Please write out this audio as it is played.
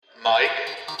Mike,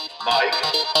 and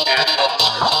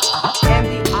Oscar.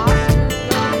 And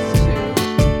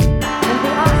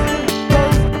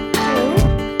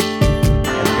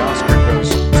the Oscar goes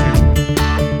to. And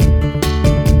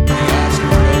the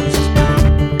Oscar goes to.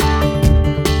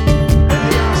 And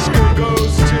the Oscar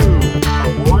goes to.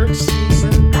 Award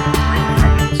season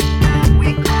recaps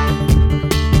week.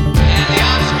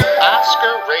 And the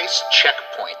Oscar race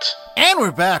checkpoint. And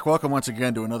we're back. Welcome once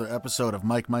again to another episode of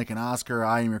Mike, and Oscar.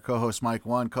 I am your co-host, Mike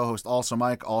One. Co-host also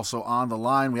Mike, also on the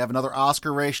line. We have another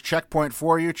Oscar race checkpoint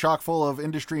for you, chock full of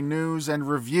industry news and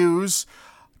reviews.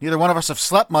 Neither one of us have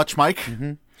slept much, Mike.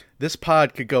 Mm-hmm. This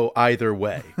pod could go either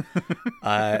way.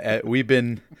 We've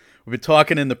been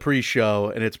talking in the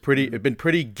pre-show, and it's been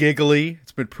pretty giggly.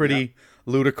 It's been pretty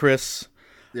ludicrous.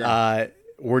 Yeah.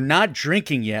 We're not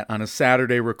drinking yet on a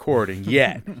Saturday recording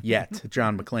yet.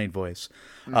 John McClane voice.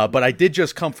 But I did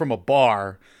just come from a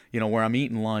bar, where I'm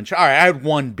eating lunch. All right, I had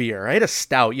one beer. I had a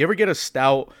stout. You ever get a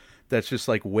stout that's just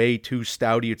like way too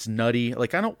stouty? It's nutty.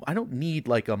 Like I don't need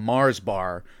like a Mars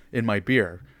bar in my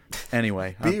beer.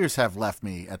 Anyway, beers have left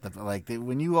me at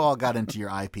when you all got into your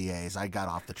IPAs, I got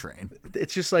off the train.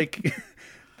 It's just like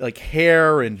like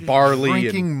hair and barley.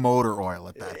 Drinking motor oil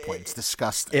at that point. It's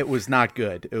disgusting. It was not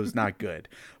good.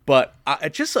 But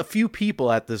just a few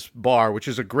people at this bar, which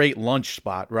is a great lunch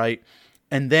spot, right?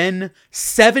 And then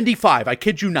 75, I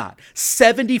kid you not,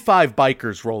 75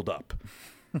 bikers rolled up.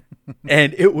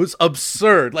 And it was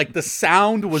absurd. Like the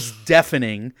sound was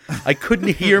deafening. I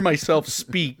couldn't hear myself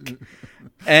speak.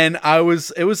 And I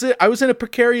was in a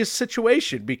precarious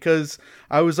situation because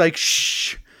I was like,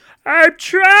 shh, I'm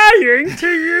trying to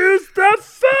use the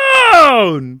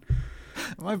phone.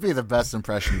 It might be the best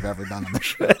impression you've ever done on the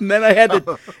show. And then I had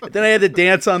to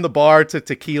dance on the bar to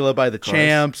Tequila by the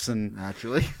Champs, and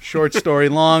naturally, short story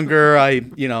longer.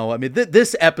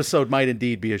 This episode might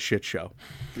indeed be a shit show.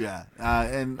 Yeah,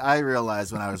 and I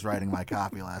realized when I was writing my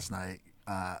copy last night,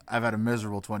 I've had a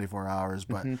miserable 24 hours,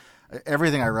 but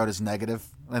everything I wrote is negative,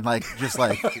 and just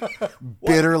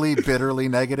bitterly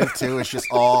negative too. It's just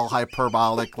all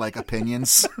hyperbolic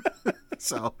opinions.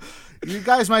 So you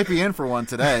guys might be in for one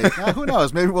today. Who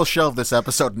knows? Maybe we'll shelve this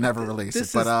episode and never release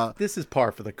it. But this is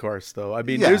par for the course, though. I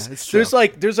mean, yeah,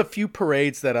 there's a few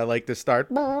parades that I like to start,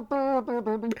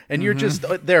 and you're just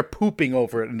there pooping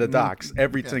over it in the docks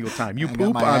every single time. You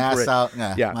poop my on ass parade. out.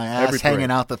 Yeah, my ass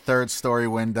hanging out the third-story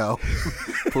window,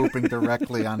 pooping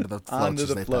directly onto the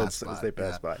floats as they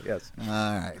pass by. Yes. All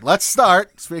right, let's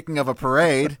start. Speaking of a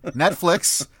parade,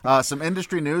 Netflix. Some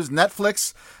industry news.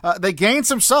 Netflix. They gained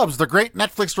some subs. The great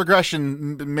Netflix regression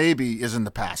maybe is in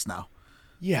the past now.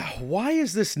 Yeah, why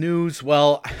is this news?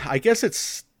 Well, I guess it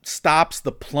stops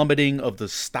the plummeting of the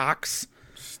stocks.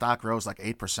 Stock rose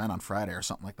 8% on Friday or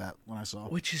something like that when I saw.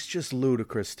 Which is just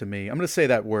ludicrous to me. I'm going to say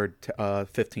that word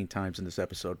 15 times in this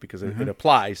episode because it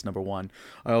applies, number one.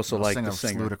 I also like the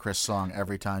singer. A ludicrous song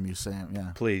every time you say it,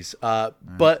 yeah. Please.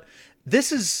 But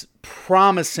this is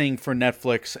promising for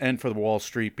Netflix and for Wall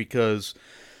Street because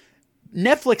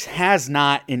Netflix has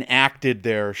not enacted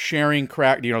their sharing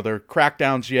their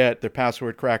crackdowns yet, their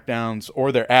password crackdowns,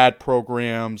 or their ad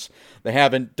programs. They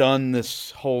haven't done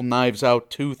this whole Knives Out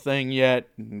 2 thing yet.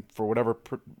 For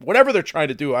whatever they're trying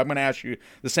to do, I'm going to ask you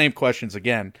the same questions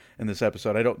again in this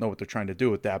episode. I don't know what they're trying to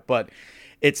do with that, but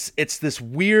it's this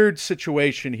weird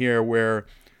situation here where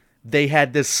they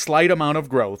had this slight amount of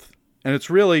growth, and it's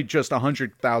really just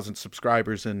 100,000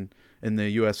 subscribers in the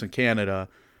U.S. and Canada.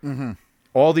 Mm-hmm.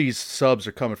 All these subs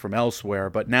are coming from elsewhere,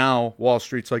 but now Wall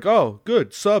Street's like, oh,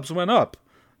 good, subs went up.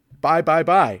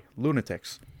 Bye,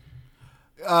 lunatics.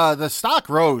 The stock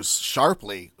rose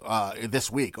sharply this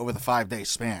week over the 5-day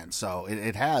span, so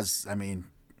it has,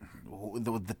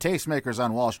 the tastemakers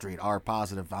on Wall Street are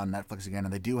positive on Netflix again,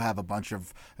 and they do have a bunch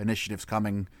of initiatives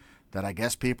coming that I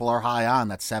guess people are high on,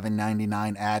 that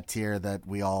 $7.99 ad tier that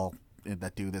we all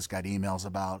that do this got emails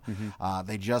about.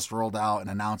 They just rolled out and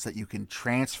announced that you can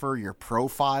transfer your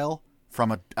profile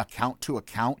from account to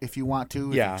account if you want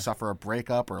to. Yeah. If you suffer a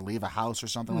breakup or leave a house or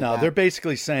something like that. No, they're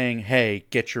basically saying, hey,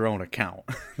 get your own account.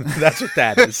 That's what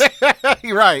that is.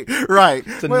 Right.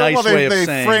 It's a nice way of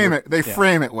saying it. They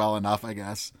frame it well enough, I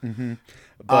guess. Mm-hmm.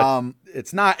 But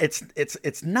it's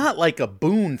not like a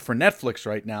boon for Netflix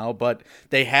right now, but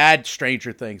they had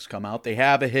Stranger Things come out. They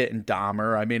have a hit in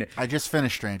Dahmer. I just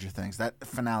finished Stranger Things. That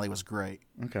finale was great.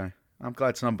 Okay. I'm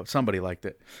glad somebody liked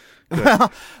it.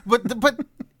 Well, but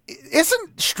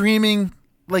isn't streaming,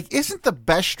 isn't the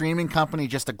best streaming company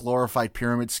just a glorified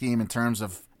pyramid scheme in terms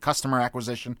of customer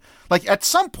acquisition? At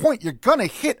some point, you're going to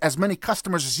hit as many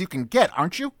customers as you can get,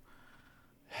 aren't you?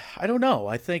 I don't know.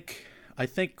 I think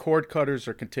cord cutters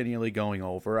are continually going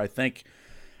over. I think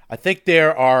I think they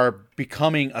are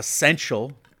becoming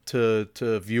essential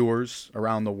to viewers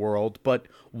around the world. But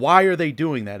why are they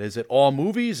doing that? Is it all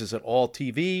movies? Is it all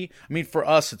TV? I mean, for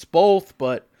us, it's both.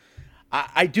 But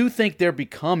I do think they're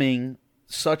becoming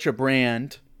such a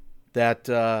brand that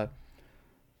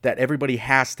that everybody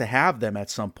has to have them at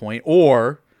some point,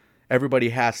 or everybody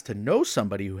has to know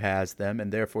somebody who has them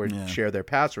and therefore share their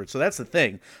password. So that's the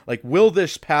thing. Like, will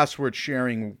this password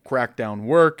sharing crackdown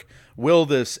work? Will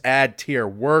this ad tier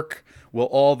work? Will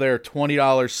all their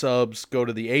 $20 subs go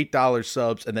to the $8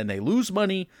 subs and then they lose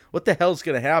money? What the hell's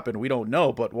going to happen? We don't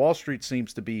know, but Wall Street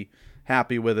seems to be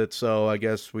happy with it. So I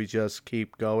guess we just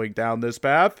keep going down this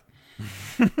path.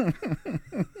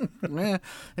 Yeah,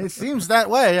 it seems that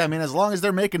way. I mean, as long as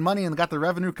they're making money and got the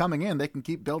revenue coming in, they can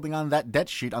keep building on that debt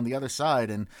sheet on the other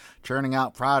side and churning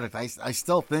out product. I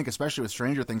still think, especially with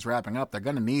Stranger Things wrapping up, they're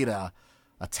going to need a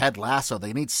Ted Lasso.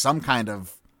 They need some kind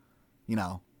of,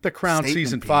 The Crown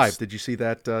season 5. Did you see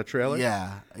that trailer?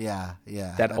 Yeah.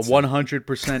 That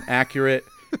 100% accurate,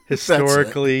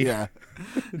 historically yeah.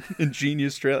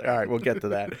 ingenious trailer. All right, we'll get to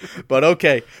that. But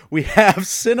okay, we have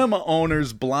cinema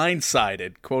owners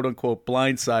blindsided, quote unquote,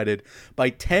 blindsided by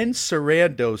Ted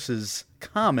Sarandos's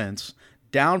comments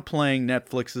downplaying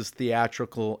Netflix's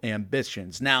theatrical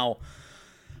ambitions. Now,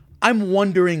 I'm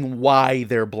wondering why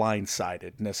they're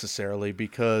blindsided necessarily,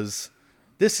 because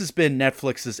this has been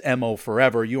Netflix's MO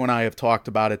forever. You and I have talked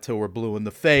about it till we're blue in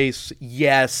the face.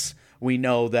 Yes, we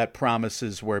know that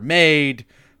promises were made,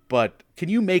 but can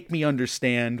you make me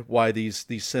understand why these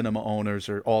cinema owners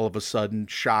are all of a sudden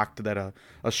shocked that a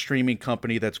streaming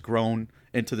company that's grown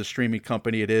into the streaming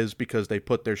company it is because they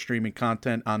put their streaming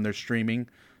content on their streaming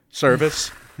service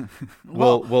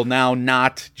will now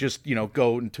not just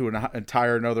go into an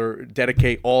entire another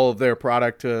dedicate all of their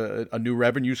product to a new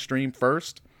revenue stream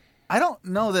first? I don't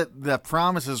know that the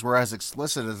promises were as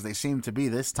explicit as they seem to be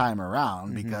this time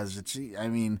around, because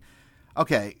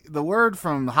okay, the word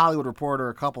from the Hollywood Reporter,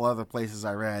 a couple other places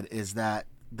I read, is that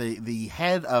the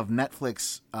head of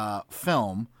Netflix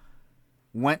film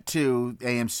went to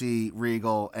AMC,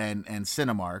 Regal, and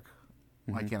Cinemark.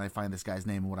 Why can't I find this guy's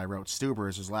name in what I wrote? Stuber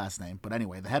is his last name. But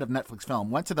anyway, the head of Netflix film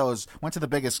went to the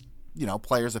biggest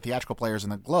players, the theatrical players in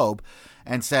the globe,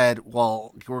 and said,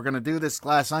 well, we're going to do this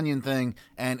Glass Onion thing,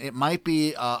 and it might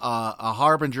be a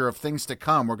harbinger of things to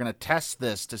come. We're going to test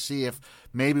this to see if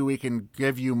maybe we can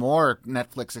give you more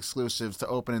Netflix exclusives to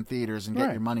open in theaters and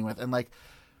get your money with. And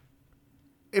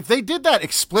if they did that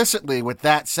explicitly with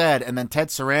that said, and then Ted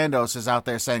Sarandos is out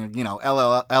there saying,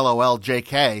 LOL,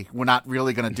 JK, we're not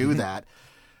really going to do that.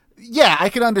 Yeah, I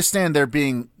can understand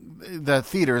the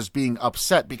theaters being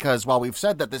upset, because while we've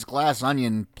said that this Glass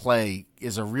Onion play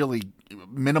is a really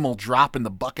minimal drop in the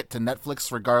bucket to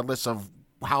Netflix, regardless of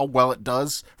how well it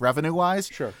does revenue-wise,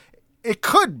 sure, it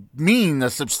could mean a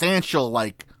substantial,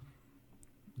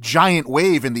 giant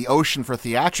wave in the ocean for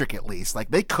theatric, at least.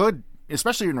 They could,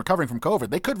 especially in recovering from COVID,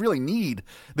 they could really need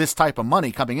this type of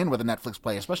money coming in with a Netflix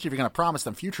play, especially if you're going to promise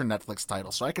them future Netflix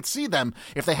titles. So I could see them,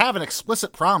 if they have an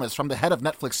explicit promise from the head of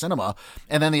Netflix Cinema,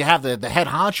 and then you have the head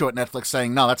honcho at Netflix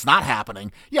saying, no, that's not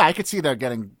happening. Yeah, I could see they're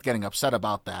getting upset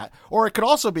about that. Or it could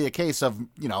also be a case of,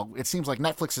 it seems like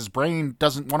Netflix's brain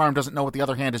one arm doesn't know what the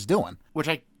other hand is doing, which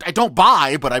I don't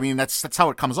buy, but I mean, that's how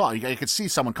it comes off. You could see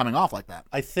someone coming off like that.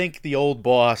 I think the old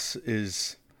boss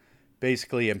is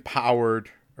basically empowered,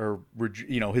 or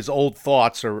his old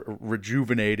thoughts are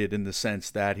rejuvenated in the sense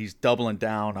that he's doubling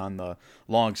down on the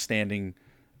long-standing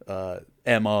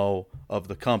MO of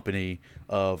the company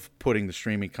of putting the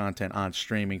streaming content on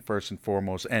streaming first and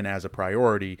foremost and as a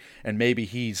priority. And maybe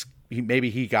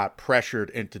he got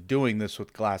pressured into doing this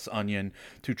with Glass Onion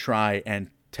to try and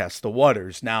test the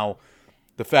waters. Now,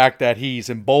 the fact that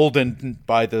he's emboldened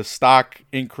by the stock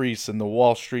increase and the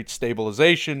Wall Street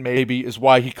stabilization maybe is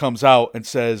why he comes out and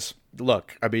says,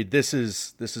 look, I mean, this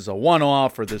is a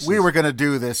one-off, or we were going to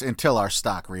do this until our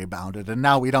stock rebounded, and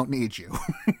now we don't need you.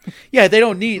 Yeah, they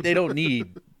don't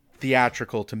need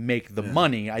theatrical to make the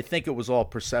money. I think it was all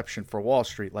perception for Wall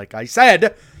Street, like I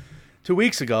said 2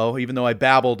 weeks ago, even though I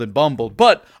babbled and bumbled.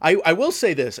 But I will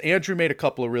say this. Andrew made a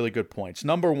couple of really good points.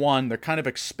 Number one, they're kind of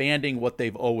expanding what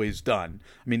they've always done.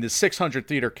 I mean, the 600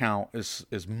 theater count is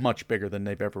much bigger than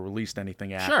they've ever released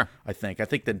anything at. Sure. I think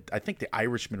The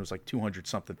Irishman was like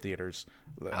 200-something theaters.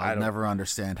 I'll never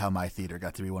understand how my theater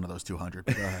got to be one of those 200.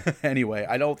 But go ahead. Anyway,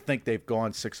 I don't think they've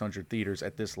gone 600 theaters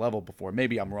at this level before.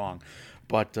 Maybe I'm wrong,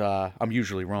 but I'm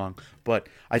usually wrong. But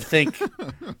I think...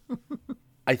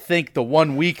 I think the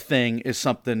 1 week thing is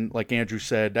something, like Andrew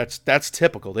said, that's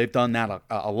typical. They've done that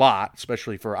a lot,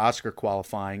 especially for Oscar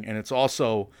qualifying, and it's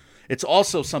also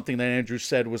something that Andrew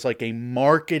said was like a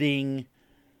marketing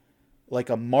like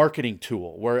a marketing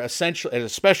tool where essentially, and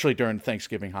especially during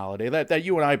Thanksgiving holiday that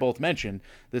you and I both mentioned,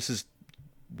 this is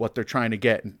what they're trying to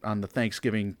get on the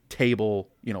Thanksgiving table,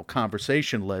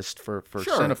 conversation list for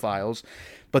Sure. cinephiles.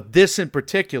 But this in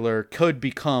particular could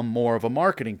become more of a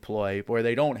marketing ploy where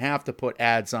they don't have to put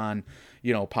ads on,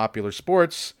 popular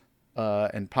sports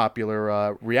and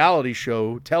popular reality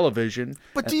show television.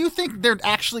 But do you think they're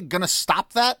actually going to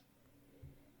stop that?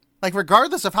 Like,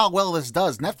 regardless of how well this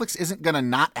does, Netflix isn't going to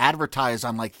not advertise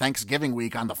on, like, Thanksgiving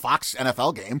week on the Fox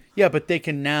NFL game. Yeah, but they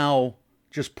can now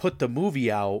just put the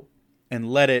movie out and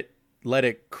let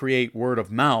it create word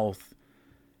of mouth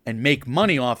and make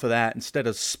money off of that instead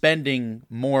of spending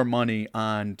more money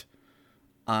on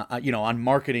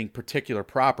marketing particular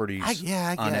properties on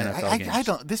NFL games. I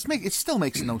don't. It still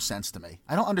makes no sense to me.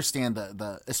 I don't understand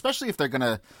the especially if they're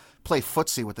gonna play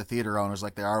footsie with the theater owners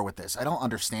like they are with this. I don't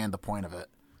understand the point of it.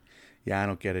 Yeah, I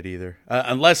don't get it either.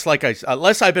 Unless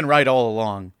I've been right all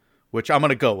along, which I'm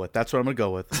gonna go with. That's what I'm gonna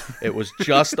go with. It was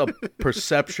just a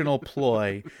perceptional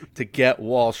ploy to get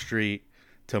Wall Street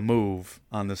to move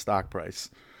on the stock price.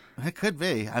 It could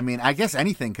be. I mean, I guess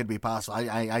anything could be possible.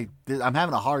 I'm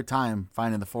having a hard time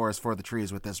finding the forest for the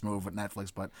trees with this move with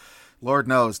Netflix, but Lord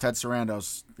knows Ted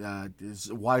Sarandos is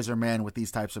a wiser man with these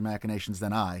types of machinations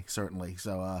than I, certainly.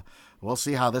 So we'll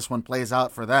see how this one plays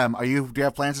out for them. Do you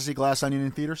have plans to see Glass Onion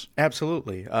in theaters?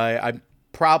 Absolutely. I'm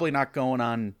probably not going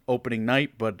on opening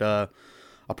night, but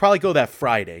I'll probably go that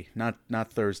Friday, not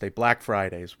Thursday. Black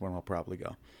Friday is when I'll probably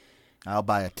go. I'll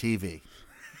buy a TV.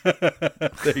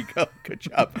 There you go. Good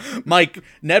job. Mike,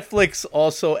 Netflix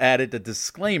also added a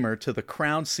disclaimer to The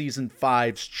Crown Season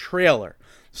 5's trailer,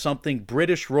 something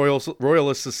British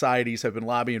royalist societies have been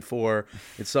lobbying for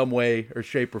in some way or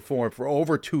shape or form for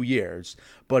over 2 years.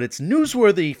 But it's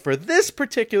newsworthy for this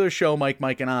particular show, Mike,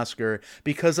 and Oscar,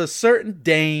 because a certain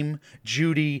Dame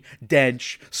Judi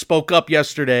Dench spoke up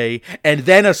yesterday, and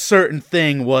then a certain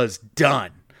thing was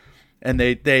done. And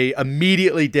they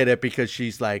immediately did it because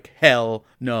she's like, hell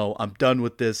no, I'm done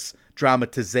with this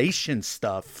dramatization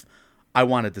stuff. I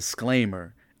want a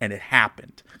disclaimer. And it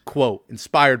happened. Quote,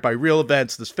 inspired by real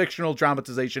events, this fictional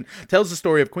dramatization tells the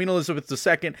story of Queen Elizabeth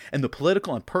II and the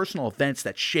political and personal events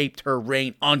that shaped her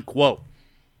reign, unquote.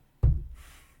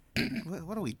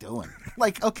 What are we doing?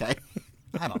 Like, okay.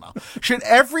 I don't know. Should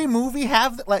every movie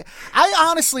have I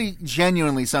honestly,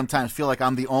 genuinely sometimes feel like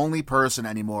I'm the only person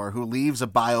anymore who leaves a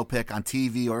biopic on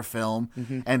TV or film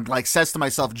and says to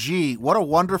myself, gee, what a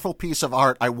wonderful piece of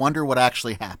art. I wonder what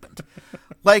actually happened.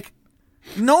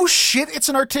 No shit, it's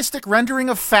an artistic rendering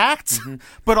of fact,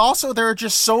 but also there are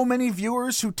just so many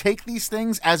viewers who take these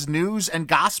things as news and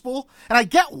gospel, and I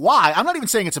get why. I'm not even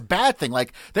saying it's a bad thing.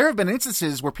 There have been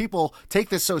instances where people take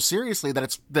this so seriously that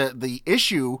it's the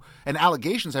issue and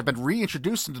allegations have been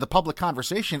reintroduced into the public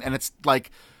conversation, and it's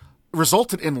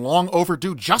resulted in long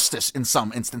overdue justice in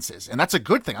some instances, and that's a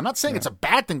good thing. I'm not saying it's a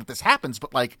bad thing that this happens,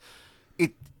 but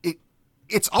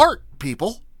it's art,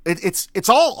 people. It's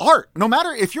all art. No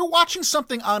matter if you're watching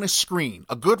something on a screen,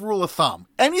 a good rule of thumb,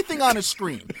 anything on a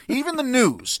screen, even the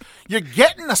news, you're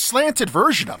getting a slanted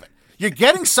version of it. You're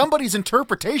getting somebody's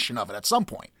interpretation of it at some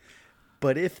point.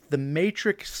 But if the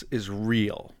Matrix is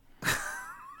real,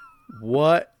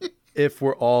 what if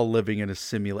we're all living in a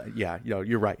simulation? Yeah,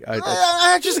 you're right.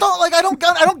 I just don't I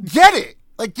don't get it.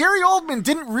 Gary Oldman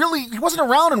he wasn't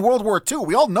around in World War II.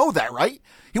 We all know that, right?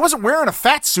 He wasn't wearing a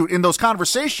fat suit in those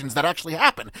conversations that actually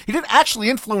happened. He didn't actually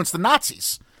influence the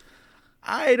Nazis.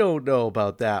 I don't know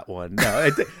about that one. No,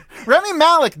 Rami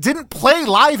Malek didn't play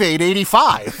Live Aid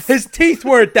 85. His teeth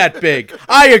weren't that big.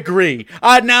 I agree.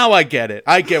 Now I get it.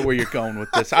 I get where you're going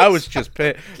with this. I was just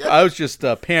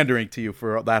pandering to you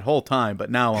for that whole time, but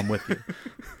now I'm with you.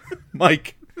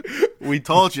 Mike, we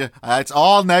told you. It's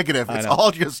all negative. It's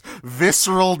all just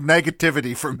visceral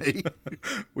negativity for me.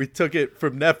 We took it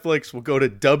from Netflix. We'll go to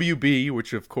WB,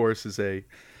 which of course is a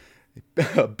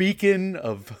beacon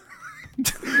of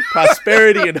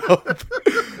prosperity and hope.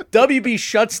 WB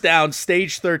shuts down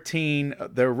Stage 13,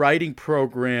 their writing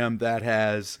program that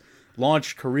has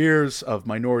launched careers of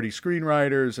minority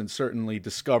screenwriters and certainly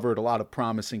discovered a lot of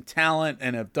promising talent,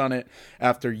 and have done it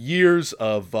after years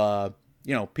of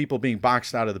people being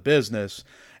boxed out of the business,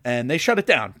 and they shut it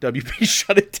down. WB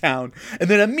shut it down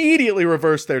and then immediately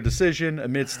reversed their decision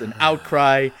amidst an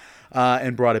outcry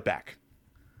and brought it back.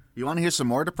 You want to hear some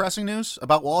more depressing news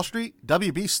about Wall Street?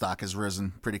 WB stock has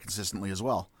risen pretty consistently as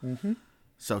well. Mm-hmm.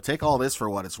 So take all this for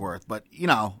what it's worth. But,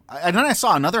 and then I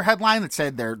saw another headline that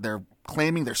said they're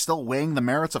claiming they're still weighing the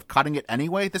merits of cutting it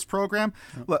anyway, this program.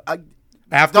 Look,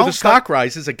 After Don't the stock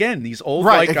rises, again, these old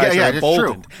Right, white guys yeah, are it's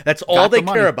emboldened. true. That's all Got they the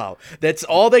money. care about. That's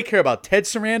all they care about. Ted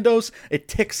Sarandos, it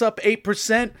ticks up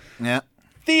 8%. Yeah.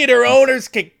 Theater owners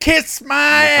can kiss my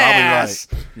ass.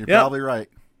 You're Yep. probably right.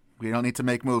 We don't need to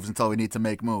make moves until we need to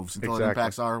make moves, until it Exactly.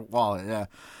 impacts our wallet. Yeah.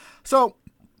 So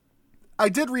I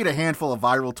did read a handful of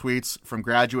viral tweets from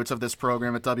graduates of this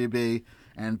program at WB,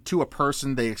 and to a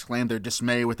person, they exclaimed their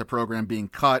dismay with the program being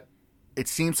cut. It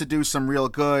seems to do some real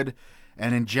good.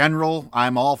 And in general,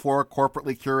 I'm all for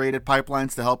corporately curated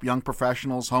pipelines to help young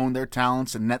professionals hone their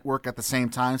talents and network at the same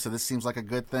time. So this seems like a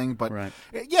good thing. But Right.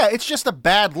 yeah, it's just a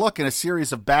bad look and a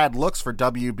series of bad looks for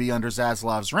WB under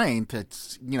Zaslav's reign to,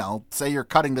 say you're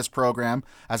cutting this program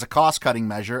as a cost-cutting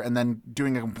measure and then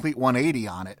doing a complete 180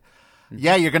 on it.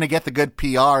 Yeah, you're going to get the good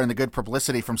PR and the good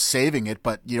publicity from saving it,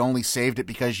 but you only saved it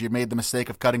because you made the mistake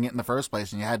of cutting it in the first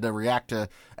place and you had to react to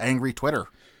angry Twitter.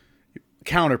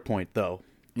 Counterpoint, though.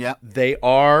 Yeah. They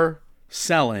are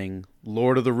selling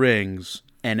Lord of the Rings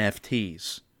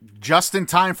NFTs. Just in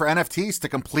time for NFTs to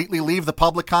completely leave the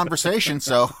public conversation,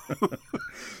 so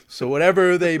So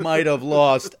whatever they might have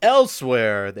lost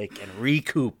elsewhere, they can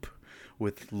recoup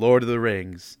with Lord of the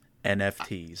Rings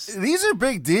NFTs. these are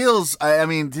big deals. I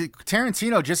mean,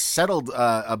 Tarantino just settled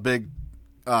a big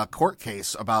court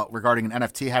case regarding an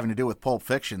NFT having to do with Pulp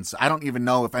Fiction. So I don't even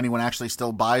know if anyone actually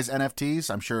still buys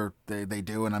NFTs. I'm sure they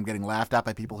do, and I'm getting laughed at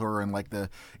by people who are in like the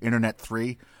Internet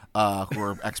 3 who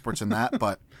are experts in that.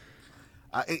 But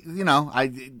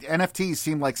NFTs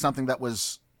seem like something that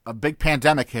was a big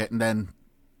pandemic hit, and then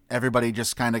everybody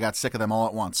just kind of got sick of them all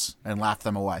at once and laughed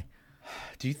them away.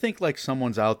 Do you think like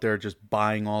someone's out there just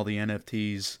buying all the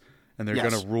NFTs and they're Yes.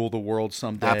 going to rule the world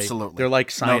someday? Absolutely. They're like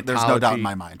No, Scientology. there's no doubt in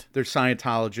my mind. They're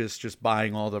Scientologists just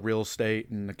buying all the real estate,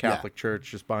 and the Catholic Church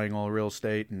just buying all the real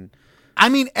estate. And I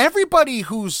mean, everybody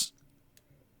who's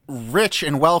rich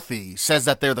and wealthy says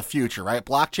that they're the future, right?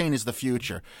 Blockchain is the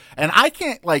future. And I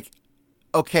can't,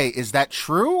 okay, is that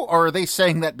true? Or are they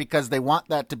saying that because they want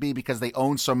that to be because they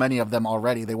own so many of them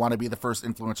already, they want to be the first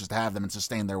influencers to have them and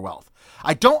sustain their wealth?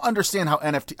 I don't understand how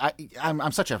NFT...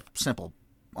 I'm such a simple...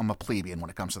 I'm a plebeian when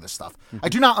it comes to this stuff. I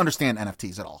do not understand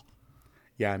NFTs at all.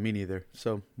 yeah, me neither.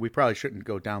 So we probably shouldn't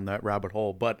go down that rabbit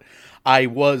hole. But I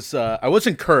was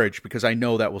encouraged because I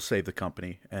know that will save the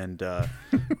company. And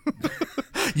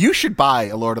You should buy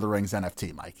a Lord of the Rings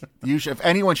NFT, Mike. You should, if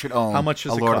anyone should own how much a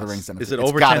does it Lord cost? of the Rings NFT. Is it It's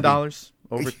over gotta be. $10?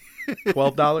 Over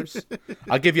 $12?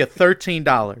 I'll give you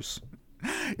 $13.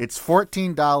 It's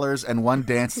 $14 and one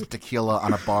dance of tequila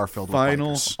on a bar filled with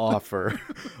Final bikers. offer.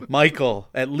 Michael,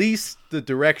 at least the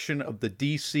direction of the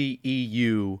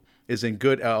DCEU is in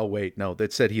good... Oh, wait, no.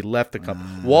 That said he left the company.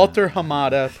 Walter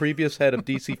Hamada, previous head of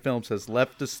DC Films, has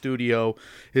left the studio.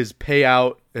 His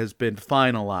payout has been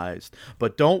finalized.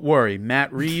 But don't worry.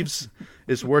 Matt Reeves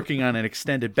is working on an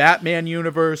extended Batman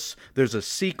universe. There's a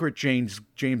secret James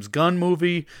Gunn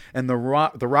movie. And The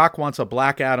Rock wants a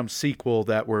Black Adam sequel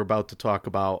that we're about to talk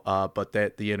about. But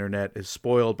that the internet is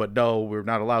spoiled. But no, we're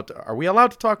not allowed to... Are we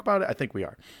allowed to talk about it? I think we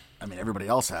are. I mean, everybody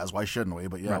else has. Why shouldn't we?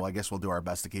 But yeah, well, I guess we'll do our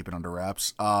best to keep it under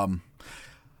wraps.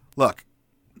 Look,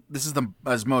 this is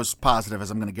as most positive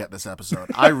as I'm going to get this episode.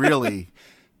 I really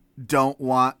don't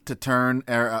want to turn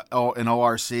an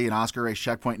ORC, an Oscar Race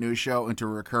Checkpoint News show, into a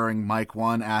recurring Mike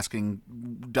 1 asking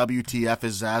WTF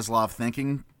is Zaslav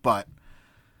thinking, but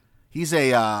he's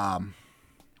a,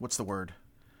 what's the word?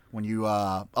 When you,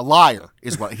 a liar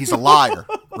is what, he's a liar,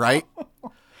 right?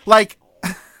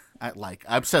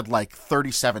 I've said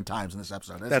 37 times in this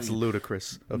episode. That's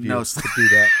ludicrous of you No, to do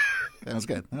that. That was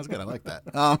good. I like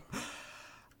that.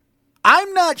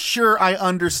 I'm not sure I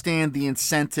understand the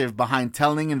incentive behind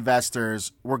telling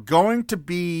investors we're going to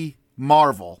be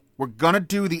Marvel, we're going to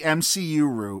do the MCU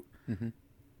route,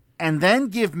 and then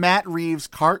give Matt Reeves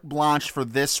carte blanche for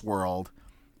this world,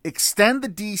 extend the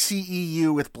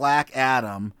DCEU with Black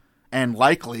Adam, and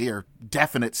likely or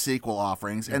definite sequel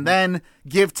offerings, and then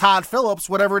give Todd Phillips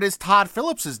whatever it is Todd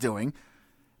Phillips is doing,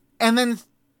 and then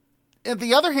on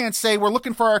the other hand say we're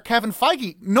looking for our Kevin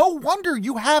Feige. No wonder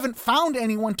you haven't found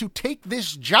anyone to take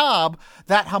this job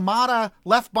that Hamada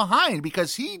left behind,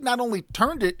 because he not only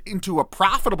turned it into a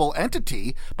profitable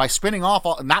entity by spinning off,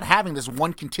 not having this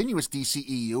one continuous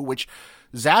DCEU, which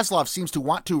Zaslav seems to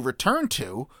want to return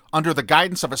to under the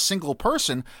guidance of a single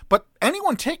person, but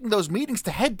anyone taking those meetings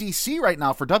to head DC right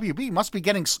now for WB must be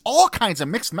getting all kinds of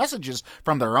mixed messages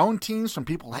from their own teams, from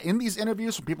people in these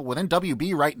interviews, from people within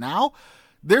WB right now.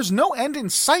 There's no end in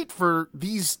sight for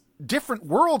these different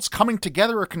worlds coming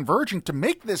together or converging to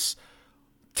make this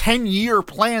 10-year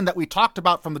plan that we talked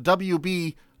about from the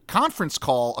WB conference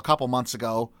call a couple months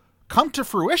ago come to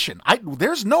fruition.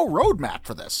 There's no roadmap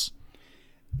for this.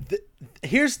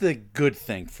 Here's the good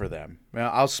thing for them.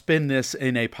 I'll spin this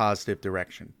in a positive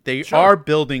direction. They are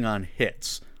building on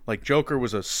hits. Like Joker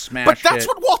was a smash But that's hit.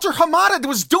 what Walter Hamada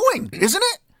was doing, isn't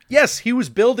it? Yes, he was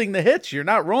building the hits. You're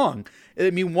not wrong. I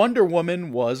mean, Wonder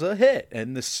Woman was a hit,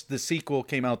 and the sequel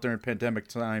came out during pandemic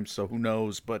time, so who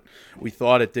knows? But we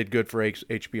thought it did good for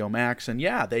HBO Max, and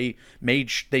yeah, they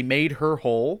made her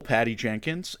whole, Patty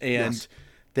Jenkins, and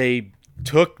they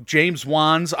took James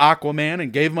Wan's Aquaman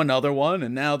and gave him another one,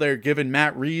 and now they're giving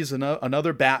Matt Reeves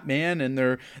another Batman, and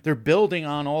they're building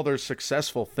on all their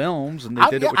successful films, and they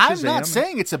did it with Shazam. I'm not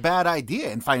saying it's a bad idea,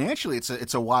 and financially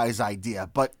it's a wise idea,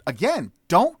 but again,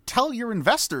 don't tell your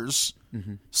investors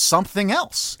something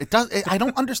else. I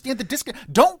don't understand the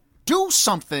disconnect. Don't do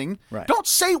something. Right. Don't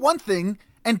say one thing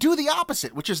and do the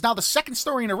opposite, which is now the second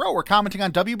story in a row we're commenting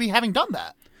on WB having done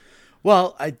that.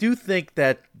 Well, I do think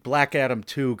that Black Adam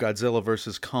 2, Godzilla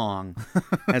vs. Kong,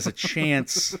 has a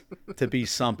chance to be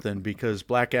something because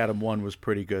Black Adam 1 was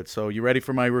pretty good. So you ready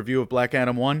for my review of Black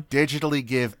Adam 1? Digitally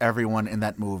give everyone in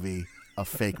that movie a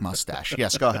fake mustache.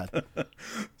 Yes, go ahead.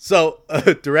 So,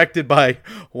 directed by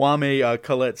Wame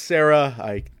Colette Serra.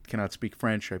 I cannot speak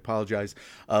French. I apologize.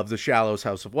 Of The Shallows,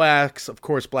 House of Wax. Of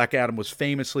course, Black Adam was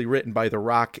famously written by The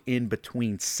Rock in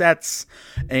between sets.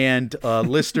 And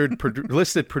listed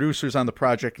producers on the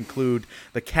project include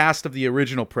the cast of the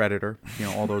original Predator. You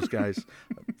know, all those guys.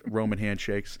 Roman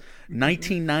handshakes.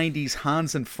 1990s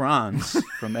Hans and Franz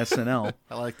from SNL.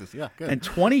 I like this. Yeah, good. And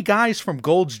 20 guys from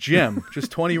Gold's Gym.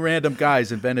 Just 20 random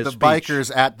guys in Venice The Beach.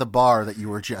 bikers at the bar that you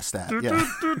were just at. Yeah.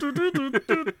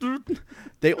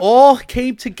 They all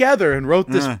came together and wrote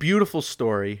this beautiful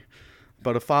story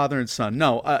about a father and son.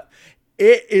 No,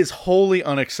 it is wholly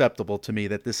unacceptable to me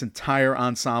that this entire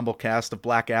ensemble cast of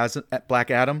Black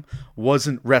Adam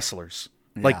wasn't wrestlers.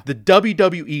 Like the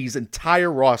WWE's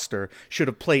entire roster should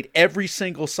have played every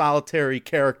single solitary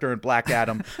character in Black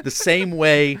Adam the same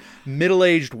way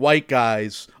middle-aged white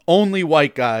guys, only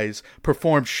white guys,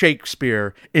 performed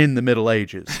Shakespeare in the Middle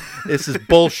Ages. This is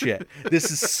bullshit. This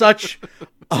is such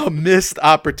a missed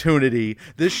opportunity.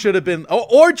 This should have been,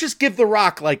 or just give The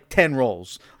Rock like 10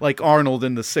 roles, like Arnold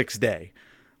in The Sixth Day.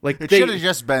 Like It should have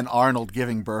just been Arnold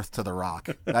giving birth to The Rock.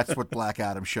 That's what Black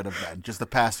Adam should have been. Just the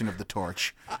passing of the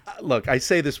torch. Look, I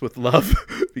say this with love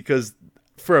because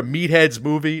for a Meatheads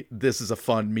movie, this is a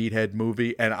fun Meathead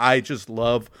movie. And I just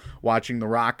love watching The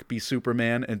Rock be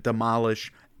Superman and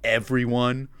demolish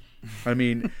everyone. I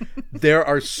mean, there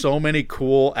are so many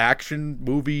cool action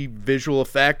movie visual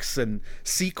effects and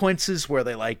sequences where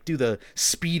they like do the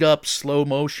speed up slow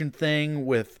motion thing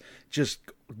with just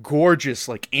gorgeous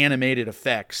like animated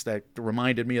effects that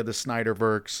reminded me of the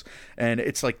Snyderverse, and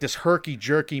it's like this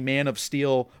herky-jerky Man of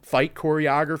Steel fight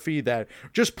choreography that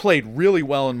just played really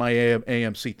well in my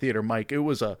AMC theater, Mike. It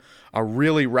was a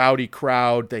really rowdy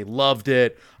crowd. They loved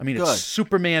it. I mean, it's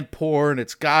Superman porn,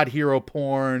 it's God hero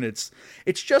porn, it's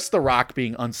just The Rock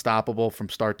being unstoppable from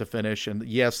start to finish. And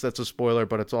yes, that's a spoiler,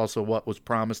 but it's also what was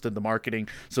promised in the marketing,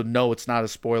 so no, it's not a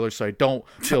spoiler, so I don't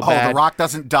feel bad. The Rock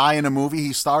doesn't die in a movie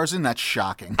he stars in? That's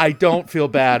shocking. I don't feel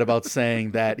bad about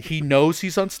saying that he knows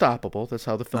he's unstoppable. That's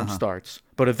how the film starts.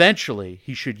 But eventually,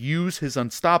 he should use his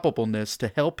unstoppableness to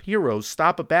help heroes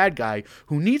stop a bad guy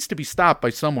who needs to be stopped by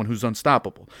someone who's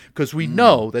unstoppable. Because we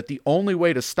know that the only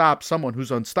way to stop someone who's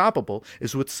unstoppable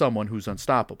is with someone who's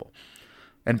unstoppable.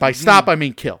 And by stop, I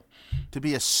mean kill. To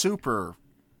be a super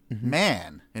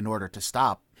man in order to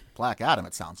stop Black Adam,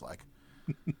 it sounds like.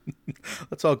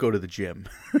 Let's all go to the gym.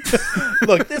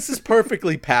 Look, this is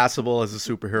perfectly passable as a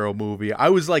superhero movie. I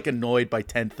was like annoyed by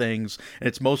 10 things, and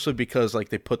it's mostly because like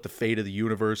they put the fate of the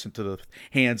universe into the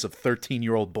hands of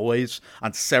 13-year-old boys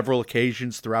on several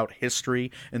occasions throughout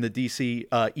history in the DC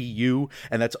EU,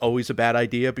 and that's always a bad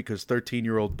idea because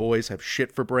 13-year-old boys have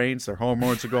shit for brains. Their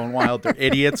hormones are going wild. They're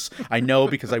idiots. I know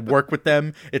because I work with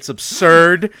them. It's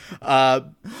absurd.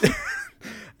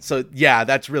 So, yeah,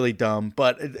 that's really dumb.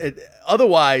 But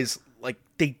otherwise, like,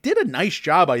 they did a nice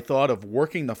job, I thought, of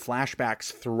working the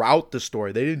flashbacks throughout the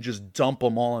story. They didn't just dump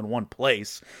them all in one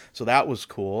place. So that was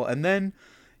cool. And then,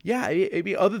 yeah,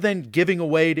 other than giving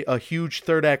away a huge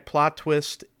third-act plot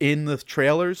twist in the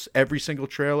trailers, every single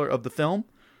trailer of the film,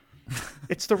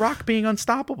 it's The Rock being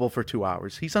unstoppable for 2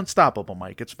 hours. He's unstoppable,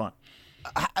 Mike. It's fun.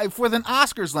 With an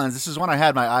Oscars lens, this is one I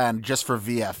had my eye on just for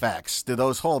VFX. Do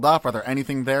those hold up? Are there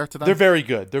anything there to them? They're very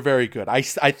good. They're very good. I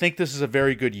think this is a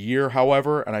very good year,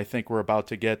 however, and I think we're about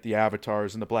to get the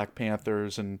Avatars and the Black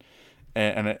Panthers, and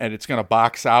it's going to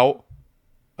box out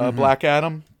Black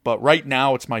Adam. But right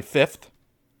now, it's my fifth,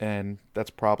 and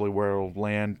that's probably where it'll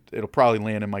land. It'll probably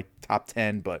land in my top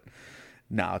 10, but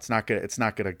No, it's not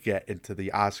gonna get into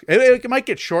the Oscar. It might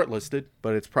get shortlisted,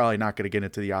 but it's probably not gonna get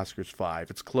into the Oscars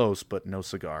 5. It's close, but no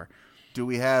cigar. Do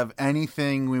we have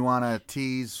anything we want to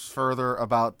tease further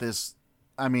about this?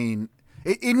 I mean,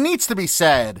 it needs to be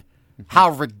said how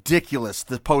ridiculous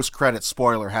the post-credit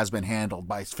spoiler has been handled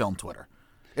by film Twitter.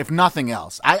 If nothing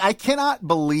else, I cannot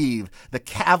believe the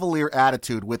cavalier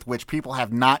attitude with which people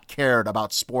have not cared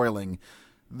about spoiling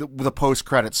the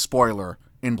post-credit spoiler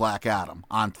in Black Adam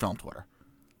on film Twitter.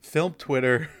 Film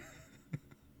Twitter.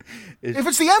 If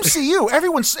it's the MCU,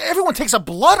 everyone takes a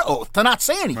blood oath to not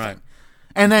say anything. Right.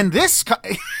 And then this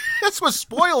was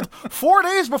spoiled 4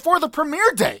 days before the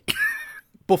premiere date.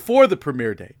 Before the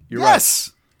premiere date. You're right.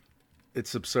 Yes.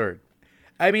 It's absurd.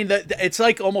 I mean, it's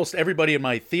like almost everybody in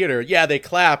my theater. Yeah, they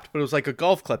clapped, but it was like a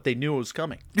golf clap. They knew it was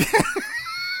coming.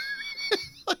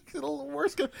 Like the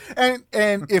worst. And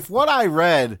if what I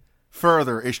read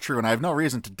further is true, and I have no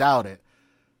reason to doubt it,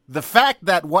 the fact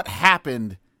that what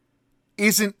happened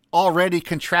isn't already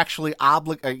contractually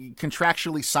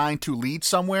signed to lead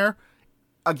somewhere,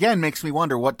 again, makes me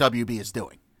wonder what WB is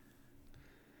doing.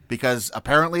 Because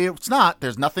apparently it's not.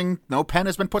 There's nothing, no pen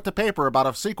has been put to paper about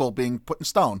a sequel being put in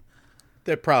stone.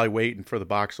 They're probably waiting for the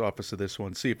box office of this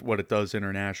one, see what it does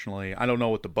internationally. I don't know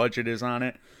what the budget is on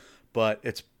it, but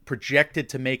it's projected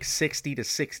to make 60 to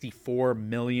 64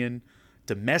 million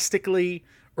domestically.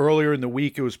 Earlier in the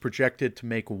week, it was projected to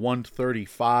make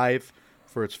 135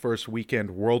 for its first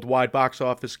weekend worldwide box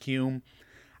office cume.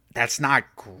 That's not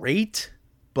great,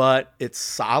 but it's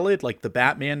solid. Like the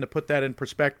Batman, to put that in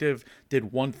perspective,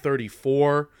 did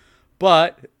 134.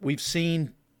 But we've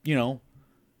seen, the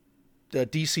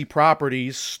DC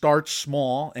properties start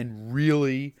small and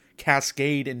really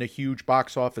cascade into huge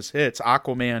box office hits.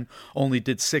 Aquaman only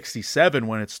did 67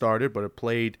 when it started, but it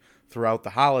played throughout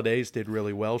the holidays, did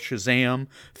really well. Shazam,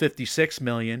 56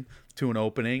 million to an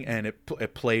opening, and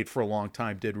it played for a long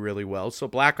time, did really well. So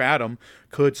Black Adam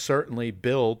could certainly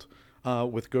build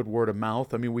with good word of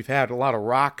mouth. I mean, we've had a lot of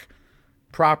rock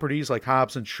properties like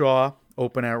Hobbs and Shaw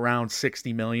open at around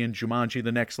 60 million. Jumanji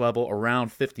The Next Level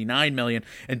around 59 million.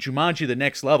 And Jumanji The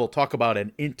Next Level, talk about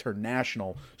an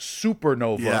international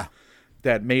supernova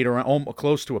that made around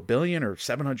close to $1 billion or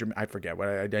 700. I forget.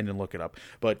 I didn't look it up.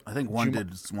 But I think one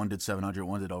did 700,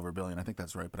 one did over $1 billion. I think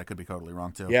that's right, but I could be totally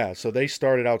wrong too. Yeah, so they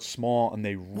started out small and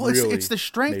they it's the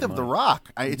strength of The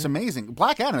Rock. It's amazing.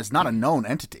 Black Adam is not a known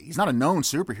entity. He's not a known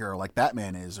superhero like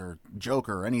Batman is or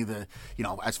Joker or any of the,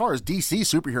 as far as DC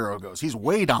superhero goes, he's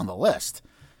way down the list.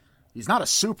 He's not a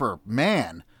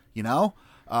Superman, Can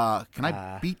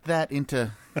I beat that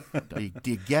into?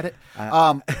 Do you get it?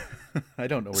 I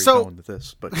don't know where you're going with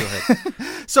this, but go ahead.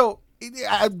 So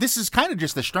this is kind of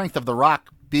just the strength of The Rock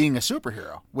being a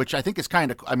superhero, which I think is kind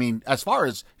of, as far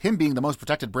as him being the most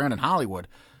protected brand in Hollywood,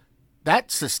 that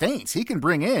sustains. He can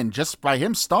bring in, just by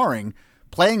him starring,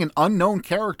 playing an unknown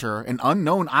character, an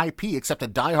unknown IP, except to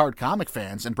diehard comic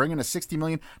fans, and bringing a $60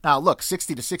 million. Now, look, $60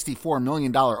 to $64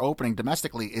 million opening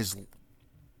domestically is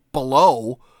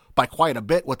below by quite a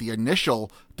bit what the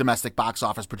initial domestic box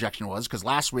office projection was, because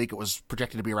last week it was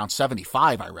projected to be around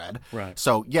 75, I read. Right.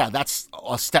 So, yeah, that's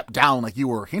a step down like you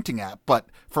were hinting at. But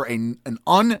for an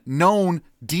unknown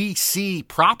DC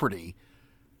property,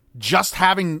 just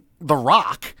having The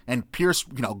Rock and Pierce,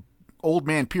 old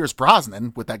man Pierce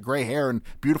Brosnan with that gray hair and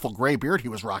beautiful gray beard he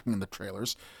was rocking in the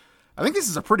trailers, I think this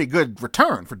is a pretty good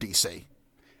return for DC.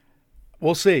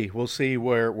 We'll see. We'll see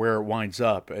where it winds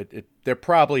up. They're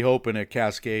probably hoping it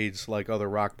cascades like other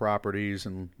Rock properties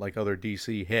and like other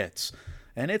DC hits.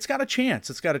 And it's got a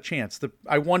chance.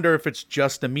 I wonder if it's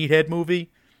just a meathead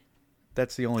movie.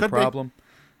 That's the only problem.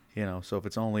 So if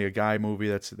it's only a guy movie,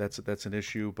 that's an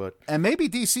issue. But and maybe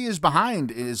DC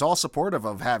is all supportive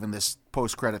of having this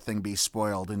post-credit thing be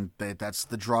spoiled, and that's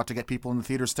the draw to get people in the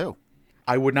theaters too.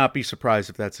 I would not be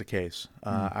surprised if that's the case.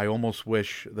 I almost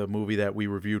wish the movie that we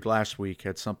reviewed last week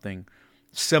had something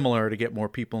similar to get more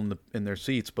people in their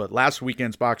seats. But last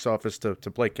weekend's box office, to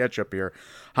play catch up here,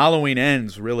 Halloween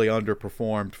Ends really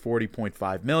underperformed,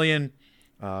 40.5 million.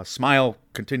 Smile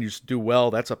continues to do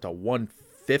well. That's up to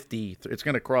 150. It's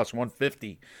going to cross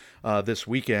 150 this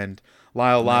weekend.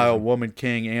 Lyle, Woman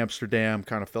King, Amsterdam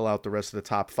kind of fill out the rest of the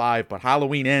top 5. But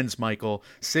Halloween Ends, Michael,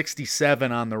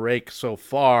 67 on the rake so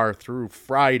far through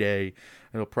Friday.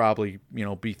 It'll probably,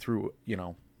 be through,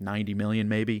 90 million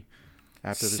maybe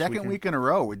after this Second week in a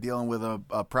row, we're dealing with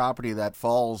a property that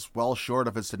falls well short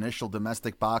of its initial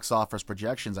domestic box office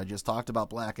projections. I just talked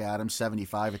about Black Adam,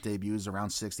 75. It debuts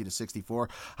around 60 to 64.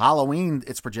 Halloween,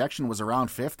 its projection was around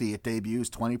 50. It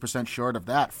debuts 20% short of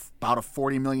that, about a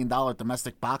 $40 million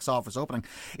domestic box office opening.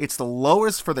 It's the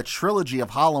lowest for the trilogy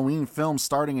of Halloween films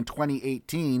starting in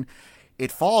 2018.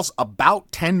 it falls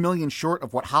about 10 million short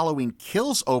of what Halloween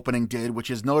Kills opening did, which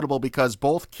is notable because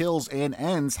both Kills and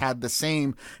Ends had the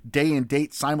same day and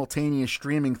date simultaneous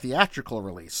streaming theatrical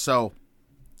release. So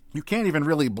you can't even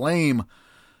really blame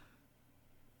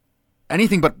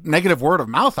anything but negative word of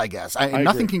mouth, I guess.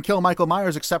 Nothing can kill Michael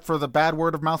Myers except for the bad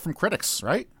word of mouth from critics,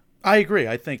 right? I agree.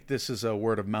 I think this is a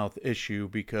word of mouth issue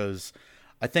because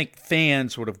I think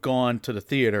fans would have gone to the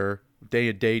theater day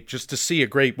and date just to see a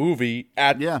great movie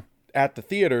at the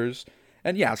theaters.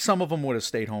 And yeah, some of them would have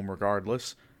stayed home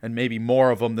regardless. And maybe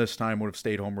more of them this time would have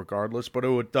stayed home regardless. But it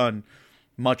would have done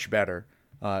much better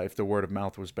if the word of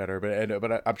mouth was better.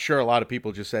 But I'm sure a lot of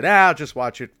people just said, I'll just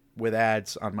watch it with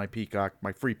ads on my Peacock,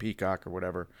 my free Peacock or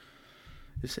whatever.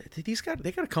 They got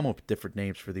to come up with different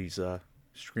names for these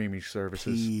streaming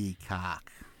services.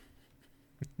 Peacock.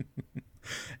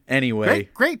 Anyway,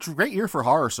 great year for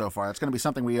horror so far. It's going to be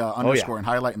something we underscore and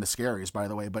highlight in the scaries, by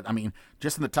the way. But I mean,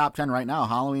 just in the top 10 right now: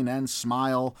 Halloween Ends,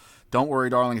 Smile, Don't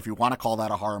Worry, Darling, if you want to call that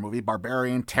a horror movie,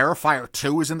 Barbarian, Terrifier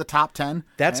 2 is in the top 10.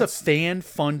 That's a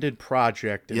fan-funded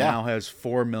project and now has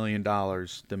 $4 million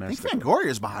domestically. I think Fangoria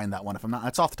is behind that one. If I'm not,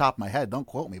 that's off the top of my head. Don't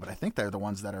quote me, but I think they're the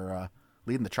ones that are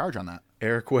leading the charge on that.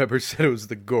 Eric Weber said it was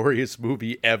the goriest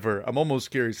movie ever. I'm almost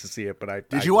curious to see it, but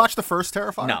Did you watch the first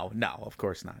Terrifier? No, of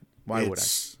course not. Why would I?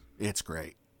 It's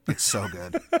great. It's so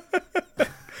good.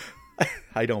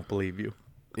 I don't believe you.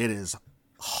 It is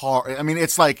hard. I mean,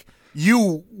 it's like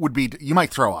you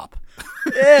might throw up.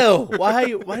 Ew! Why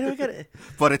do I gotta?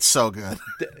 But it's so good.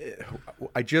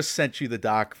 I just sent you the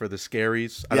doc for the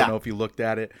scaries. I don't know if you looked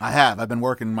at it. I have. I've been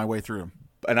working my way through them.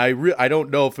 And I don't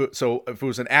know if it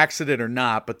was an accident or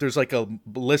not, but there's like a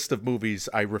list of movies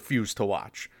I refuse to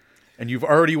watch. And you've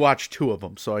already watched 2 of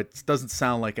them, so it doesn't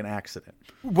sound like an accident.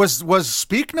 Was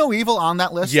Speak No Evil on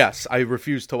that list? Yes, I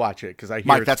refuse to watch it because I hear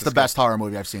Mike, that's the best horror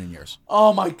movie I've seen in years.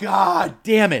 Oh my god,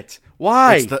 damn it!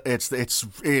 Why? It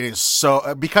is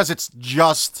so because it's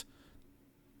just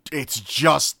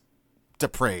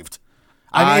depraved.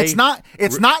 I mean,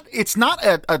 it's not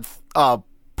a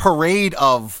parade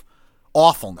of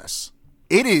awfulness.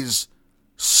 It is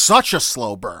such a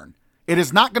slow burn. It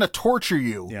is not going to torture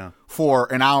you for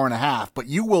an hour and a half, but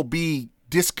you will be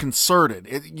disconcerted.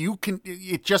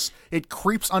 It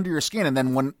creeps under your skin, and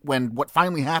then when what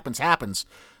finally happens,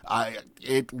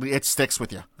 it sticks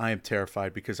with you. I am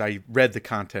terrified because I read the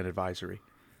content advisory.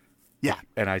 Yeah,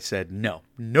 and I said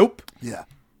nope. Yeah,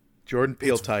 Jordan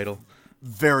Peele title,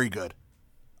 very good.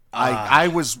 I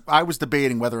was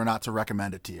debating whether or not to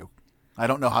recommend it to you. I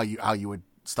don't know how you would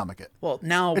stomach it. Well,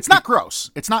 now it's not gross.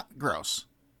 It's not gross.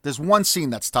 There's one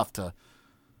scene that's tough to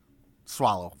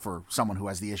swallow for someone who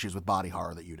has the issues with body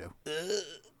horror that you do.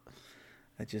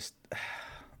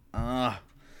 I'm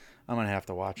gonna have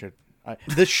to watch it.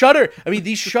 These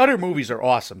Shudder movies are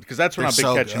awesome because that's what I've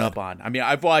been catching up on. I mean,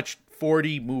 I've watched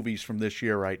 40 movies from this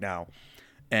year right now,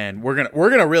 and we're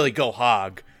gonna really go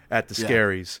hog at the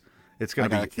scaries. It's gonna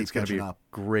be a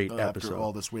great episode after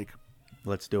all this week.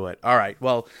 Let's do it. All right.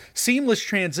 Well, seamless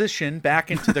transition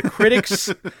back into the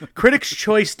Critics'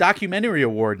 Choice Documentary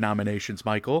Award nominations,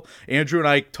 Michael. Andrew and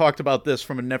I talked about this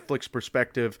from a Netflix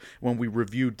perspective when we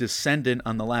reviewed Descendant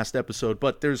on the last episode,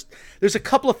 but there's a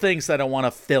couple of things that I want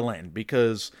to fill in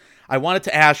because I wanted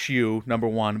to ask you, number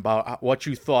one, about what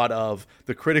you thought of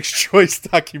the Critics' Choice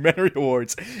Documentary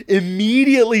Awards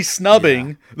immediately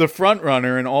snubbing the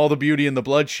frontrunner in All the Beauty and the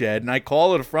Bloodshed. And I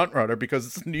call it a frontrunner because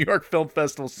it's the New York Film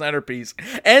Festival centerpiece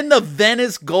and the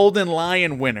Venice Golden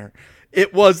Lion winner.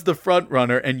 It was the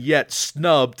frontrunner and yet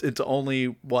snubbed into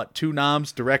only, 2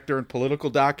 noms, director and political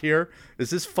doc here. Is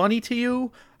this funny to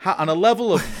you? On a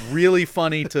level of really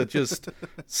funny to just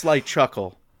slight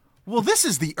chuckle? Well, this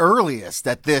is the earliest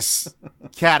that this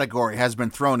category has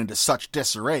been thrown into such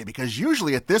disarray because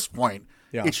usually at this point,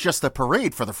 it's just a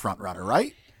parade for the frontrunner,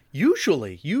 right?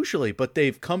 Usually, but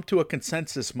they've come to a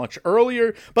consensus much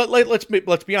earlier. But let's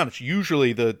be honest.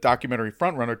 Usually, the documentary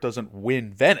frontrunner doesn't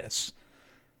win Venice.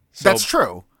 So that's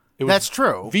true. That's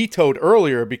true. Vetoed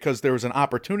earlier because there was an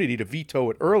opportunity to veto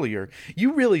it earlier.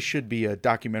 You really should be a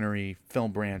documentary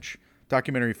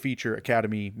feature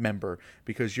academy member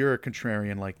because you're a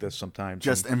contrarian like this sometimes.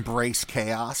 Just embrace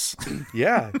chaos.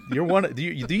 Yeah, you're one.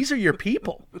 These are your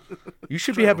people. You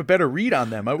should have a better read on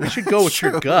them. We should go with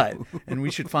your gut, and we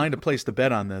should find a place to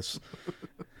bet on this.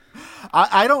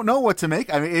 I don't know what to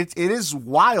make. I mean, it is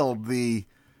wild the,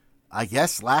 I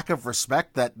guess, lack of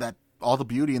respect that All the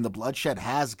Beauty and the Bloodshed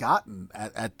has gotten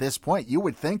at this point. You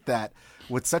would think that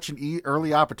with such an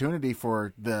early opportunity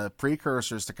for the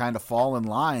precursors to kind of fall in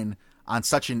line on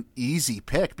such an easy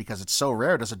pick, because it's so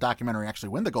rare does a documentary actually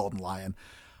win the Golden Lion,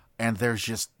 and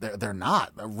they're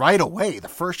not right away. The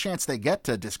first chance they get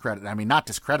to discredit, I mean, not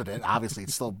discredit it. Obviously,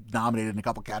 it's still nominated in a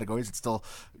couple categories. It's still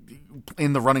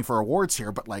in the running for awards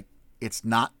here, but like, it's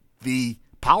not the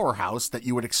powerhouse that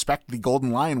you would expect the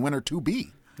Golden Lion winner to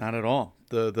be. Not at all.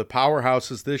 The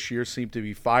powerhouses this year seem to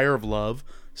be Fire of Love,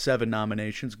 7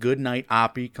 nominations. Good Night,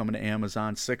 Oppie, coming to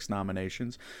Amazon, 6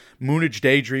 nominations. Moonage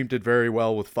Daydream did very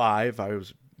well with 5. I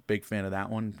was a big fan of that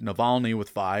one. Navalny with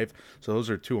 5. So those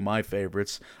are 2 of my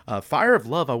favorites. Fire of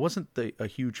Love, I wasn't a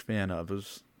huge fan of. It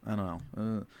was, I don't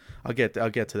know. I'll get to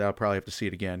that. I'll probably have to see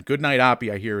it again. Good Night,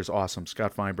 Oppie, I hear, is awesome.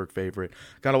 Scott Feinberg favorite.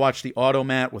 Got to watch The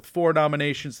Automat with 4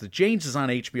 nominations. The Janes is on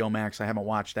HBO Max. I haven't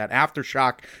watched that.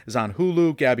 Aftershock is on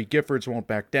Hulu. Gabby Giffords Won't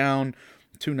Back Down.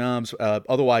 2 noms.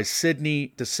 Otherwise,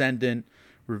 Sydney, Descendant,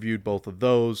 reviewed both of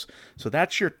those. So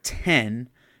that's your 10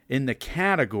 in the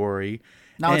category.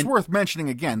 Now, it's worth mentioning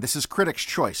again, this is Critics'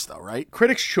 Choice, though, right?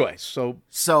 Critics' Choice.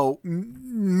 So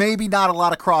maybe not a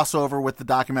lot of crossover with the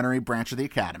documentary branch of the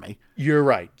Academy. You're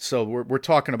right. So we're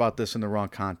talking about this in the wrong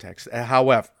context.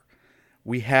 However,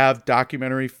 we have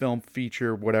documentary, film,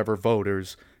 feature, whatever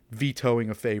voters vetoing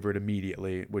a favorite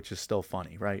immediately, which is still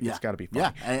funny, right? Yeah. It's got to be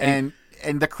funny. Yeah,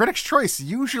 and the Critics' Choice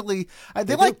usually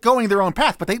they like going their own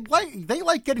path, but they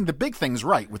like getting the big things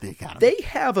right with the Academy. They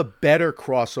have a better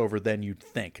crossover than you'd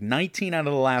think. 19 out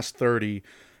of the last 30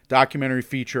 documentary,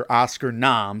 feature, Oscar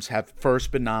noms have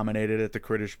first been nominated at the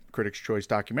Critics' Choice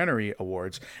Documentary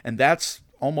Awards, and that's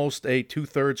almost a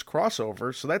 2/3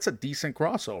 crossover. So that's a decent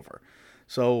crossover.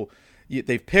 So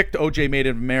they've picked O.J. Made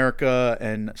in America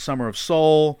and Summer of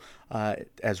Soul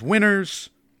as winners.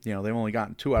 You know, they've only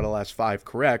gotten 2 out of the last 5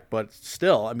 correct, but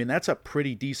still, I mean, that's a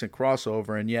pretty decent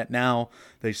crossover, and yet now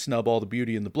they snub All the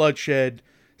Beauty and the Bloodshed.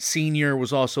 Senior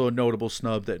was also a notable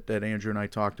snub that Andrew and I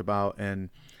talked about, and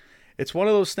it's one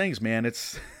of those things, man.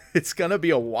 It's going to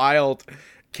be a wild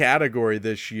category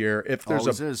this year. If there's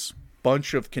Always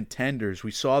bunch of contenders.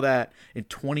 We saw that in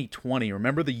 2020.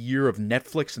 Remember the year of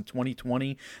Netflix in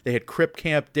 2020? They had Crip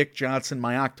Camp, Dick Johnson,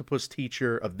 My Octopus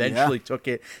Teacher, eventually took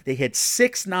it. They had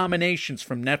 6 nominations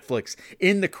from Netflix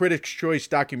in the Critics' Choice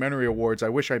Documentary Awards. I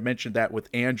wish I mentioned that with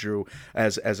Andrew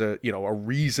as a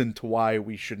reason to why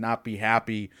we should not be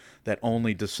happy that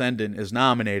only Descendant is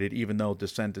nominated, even though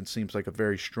Descendant seems like a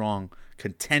very strong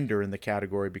contender in the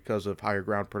category because of Higher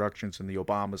Ground Productions and the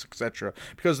Obamas, etc.,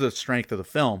 because of the strength of the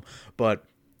film. But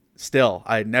still,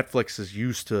 Netflix is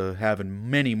used to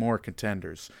having many more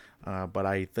contenders. But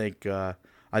I think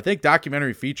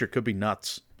documentary feature could be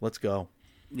nuts. Let's go.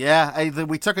 Yeah,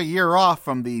 we took a year off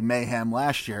from the mayhem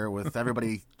last year with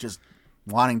everybody just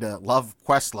wanting to love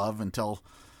Questlove until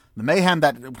the mayhem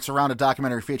that surrounded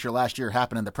documentary feature last year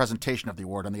happened in the presentation of the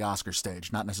award on the Oscar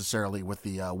stage, not necessarily with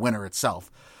the winner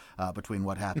itself. Between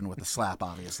what happened with the slap,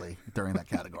 obviously, during that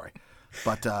category.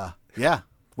 But,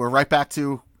 we're right back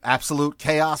to absolute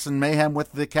chaos and mayhem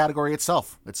with the category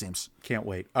itself, it seems. Can't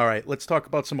wait. All right, let's talk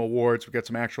about some awards. We've got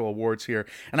some actual awards here.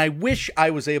 And I wish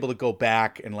I was able to go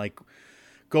back and,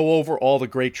 go over all the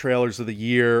great trailers of the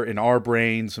year in our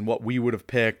brains and what we would have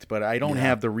picked, but I don't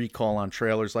have the recall on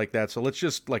trailers like that. So let's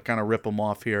just kind of rip them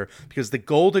off here, because the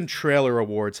Golden Trailer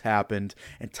Awards happened,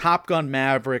 and Top Gun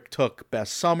Maverick took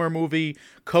Best Summer Movie.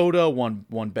 Coda won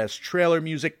Best Trailer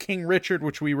Music. King Richard,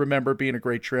 which we remember being a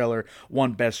great trailer,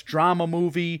 won Best Drama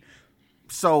Movie.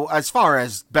 So as far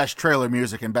as Best Trailer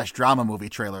Music and Best Drama Movie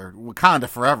Trailer, Wakanda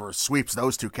Forever sweeps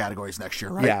those 2 categories next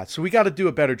year, right? Yeah, so we got to do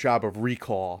a better job of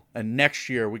recall, and next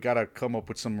year we got to come up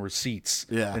with some receipts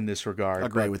in this regard.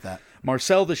 Agree with that.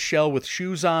 Marcel the Shell with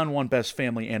Shoes On won Best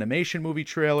Family Animation Movie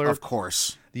Trailer. Of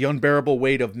course. The Unbearable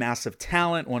Weight of Massive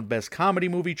Talent won Best Comedy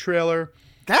Movie Trailer.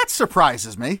 That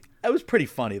surprises me. It was pretty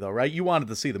funny, though, right? You wanted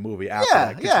to see the movie after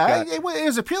that. Yeah, it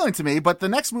was appealing to me, but the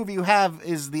next movie you have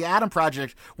is The Adam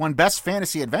Project, won Best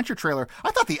Fantasy Adventure Trailer.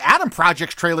 I thought The Adam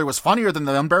Project trailer was funnier than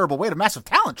The Unbearable Weight of Massive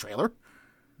Talent trailer.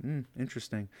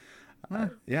 Interesting.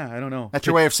 Yeah, I don't know. That's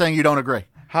your way of saying you don't agree.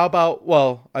 How about,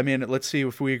 let's see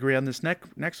if we agree on this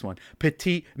next one.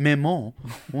 Petit Maman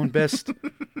won Best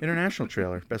International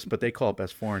Trailer, but they call it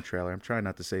Best Foreign Trailer. I'm trying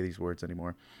not to say these words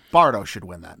anymore. Bardo should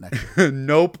win that next year.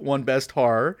 Nope won Best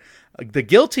Horror. The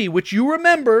Guilty, which you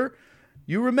remember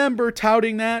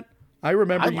touting that. I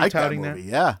remember you touting that.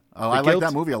 Yeah. Oh, I like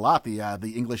that movie a lot. The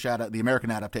the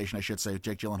American adaptation, I should say,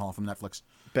 Jake Gyllenhaal from Netflix.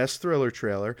 Best Thriller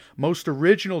Trailer. Most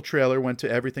Original Trailer went to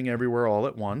Everything Everywhere All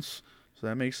at Once. So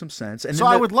that makes some sense. And so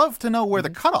I would love to know where the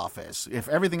cutoff is. If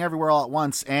Everything Everywhere All at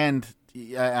Once and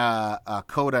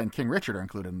Coda and King Richard are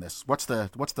included in this, what's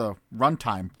the run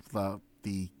time,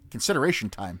 the consideration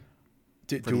time?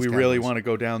 Do we really want to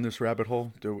go down this rabbit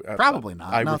hole? Probably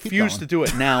not. I refuse to do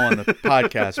it now on the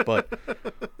podcast, but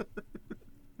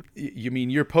You mean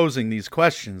you're posing these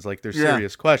questions like they're Yeah.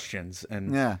 serious questions,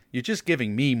 and Yeah. you're just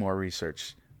giving me more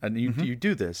research. And you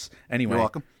do this. Anyway, You're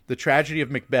welcome. The Tragedy of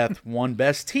Macbeth won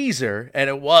Best Teaser, and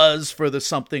it was for the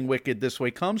Something Wicked This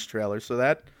Way Comes trailer.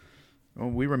 So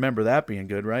we remember that being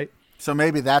good, right? So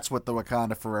maybe that's what the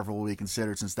Wakanda Forever will be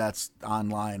considered, since that's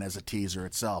online as a teaser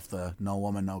itself. The No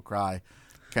Woman, No Cry,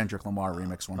 Kendrick Lamar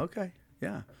remix one. Okay,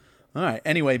 yeah. All right.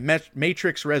 Anyway,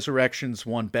 Matrix Resurrections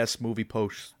won Best Movie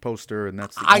Poster, and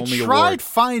that's the only I tried award.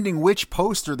 finding which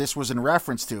poster this was in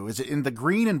reference to. Is it in the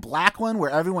green and black one where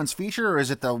everyone's featured, or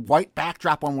is it the white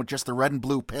backdrop one with just the red and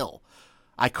blue pill?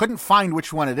 I couldn't find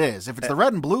which one it is. If it's the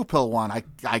red and blue pill one,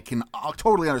 I can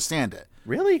totally understand it.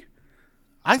 Really?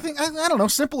 I think I don't know.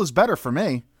 Simple is better for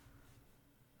me.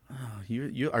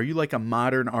 Are you like a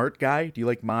modern art guy? Do you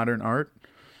like modern art?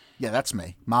 Yeah, that's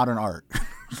me. Modern art.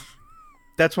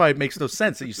 That's why it makes no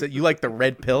sense that you said you like the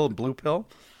red pill and blue pill.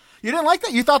 You didn't like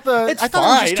that? You thought It's I thought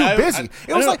it was just fine. too busy.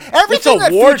 It was I like don't- everything let's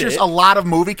that award features it. a lot of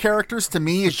movie characters to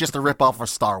me is just a ripoff of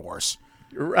Star Wars.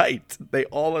 You're right. They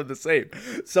all are the same.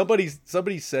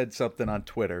 Somebody said something on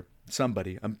Twitter.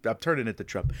 I'm turning it to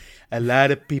Trump. A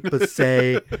lot of people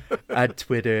say on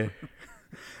Twitter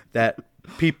that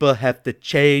people have to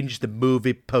change the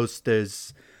movie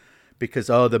posters because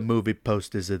all the movie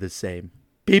posters are the same.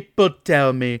 People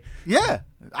tell me Yeah,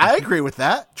 I agree with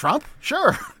that. Trump,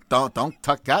 sure. Don't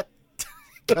cut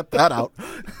that out.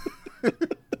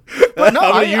 But no,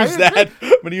 I'm I gonna use agree. that.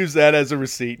 I'm gonna use that as a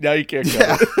receipt. Now you can't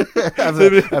cut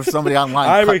it. have somebody online.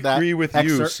 I cut that agree with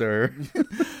you, excerpt. sir.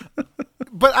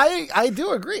 But I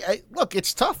do agree. Look,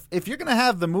 it's tough. If you're going to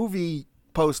have the movie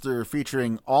poster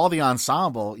featuring all the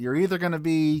ensemble, you're either going to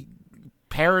be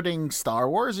parroting Star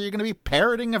Wars or you're going to be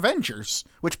parroting Avengers,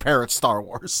 which parrots Star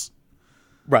Wars.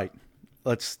 Right.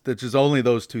 There's just only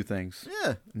those two things.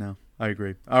 Yeah. No, I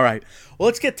agree. All right. Well,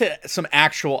 let's get to some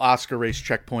actual Oscar race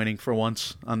checkpointing for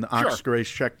once on the Oscar race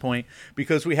checkpoint,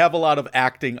 because we have a lot of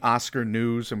acting Oscar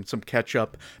news and some catch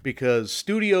up, because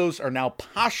studios are now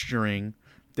posturing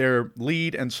their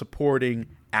lead and supporting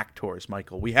actors,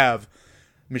 Michael. We have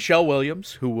Michelle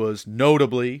Williams, who was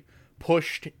notably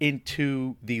pushed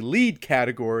into the lead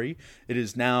category. It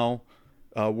is now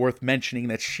worth mentioning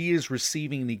that she is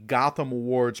receiving the Gotham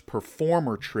Awards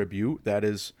Performer Tribute. That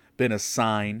has been a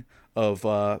sign of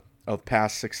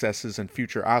past successes and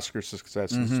future Oscar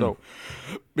successes. So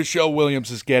Michelle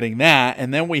Williams is getting that.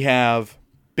 And then we have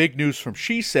big news from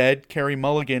She Said. Carey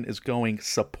Mulligan is going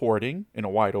supporting in a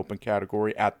wide open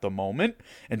category at the moment.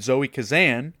 And Zoe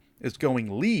Kazan is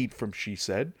going lead from She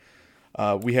Said.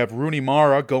 We have Rooney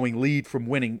Mara going lead from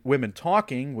Women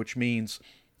Talking, which means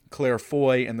Claire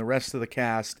Foy and the rest of the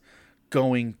cast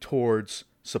going towards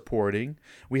supporting.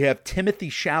 We have Timothy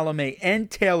Chalamet and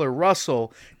Taylor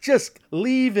Russell just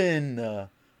leaving the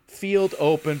field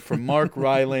open for Mark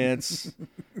Rylance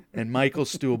and Michael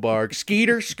Stuhlbarg.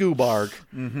 Skeeter Skubarg.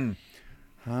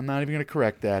 I'm not even going to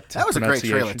correct that. That was a great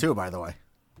trailer, pronunciation. too, by the way.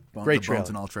 Great the trailer. Bones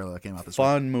and All trailer that came out this week.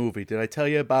 Fun movie. Did I tell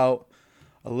you about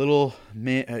a little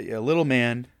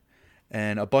man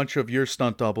and a bunch of your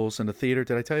stunt doubles in the theater?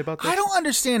 Did I tell you about this? I don't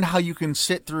understand how you can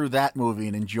sit through that movie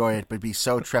and enjoy it, but be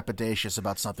so trepidatious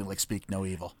about something like Speak No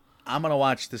Evil. I'm going to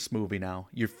watch this movie now.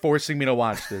 You're forcing me to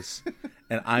watch this,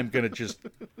 and I'm going to just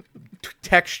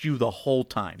text you the whole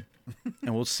time,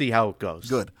 and we'll see how it goes.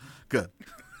 Good.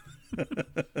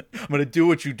 I'm going to do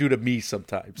what you do to me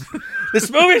sometimes. This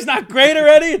movie's not great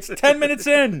already. It's 10 minutes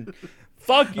in.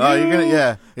 Fuck you. Oh,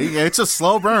 yeah. It's a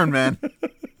slow burn, man.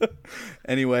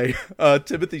 Anyway,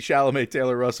 Timothy Chalamet,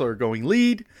 Taylor Russell are going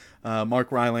lead.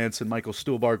 Mark Rylance and Michael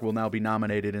Stuhlbarg will now be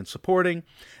nominated in supporting.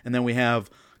 And then we have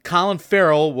Colin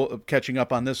Farrell, catching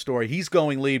up on this story. He's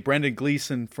going lead. Brendan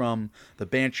Gleeson from the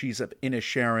Banshees of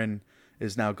Inisherin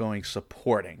is now going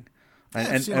supporting.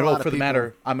 And seen a lot of for the people-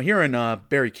 matter, I'm hearing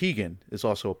Barry Keoghan is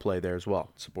also a play there as well,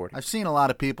 supporting. I've seen a lot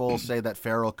of people say that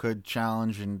Farrell could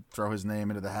challenge and throw his name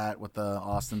into the hat with the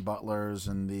Austin Butlers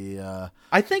and the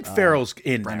I think Farrell's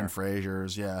in Brendan there.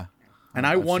 Frasers, yeah. And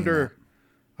I've I seen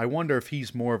wonder if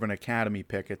he's more of an Academy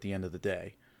pick at the end of the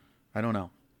day. I don't know.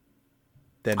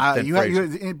 Than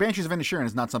Fraser. Banshees of Inisherin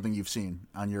is not something you've seen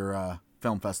on your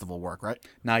film festival work, right?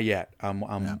 Not yet.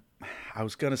 I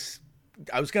was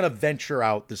gonna venture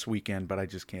out this weekend, but I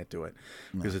just can't do it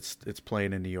because it's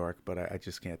playing in New York. But I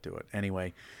just can't do it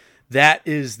anyway. That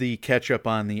is the catch up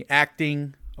on the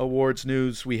acting awards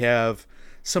news. We have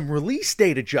some release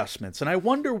date adjustments, and I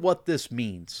wonder what this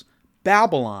means.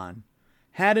 Babylon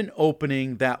had an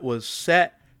opening that was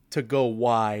set to go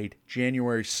wide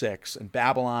January 6th, and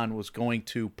Babylon was going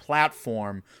to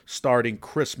platform starting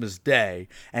Christmas Day,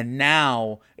 and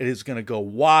now it is going to go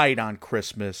wide on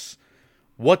Christmas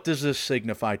What does this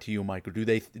signify to you, Michael?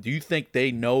 Do you think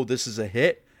they know this is a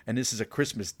hit and this is a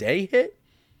Christmas Day hit?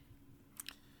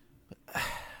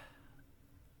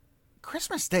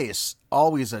 Christmas Day is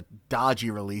always a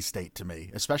dodgy release date to me,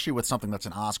 especially with something that's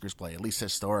an Oscars play, at least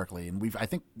historically. And I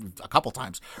think we've a couple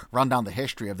times run down the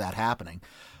history of that happening.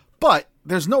 But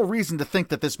there's no reason to think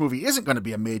that this movie isn't going to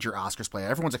be a major Oscars player.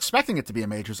 Everyone's expecting it to be a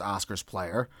major Oscars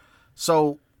player.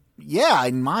 So, yeah,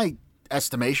 in my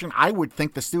estimation, I would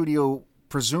think the studio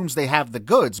presumes they have the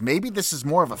goods. Maybe this is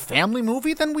more of a family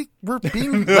movie than we were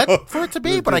being led for it to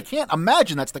be, but I can't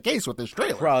imagine that's the case with this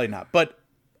trailer. Probably not. But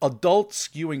adult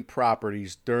skewing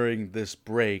properties during this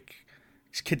break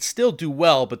could still do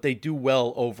well, but they do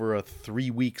well over a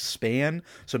 3-week span.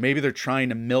 So maybe they're trying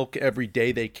to milk every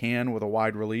day they can with a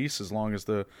wide release, as long as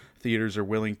the theaters are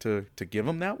willing to give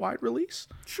them that wide release.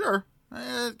 Sure.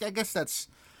 I guess that's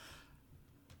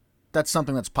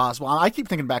something that's possible. I keep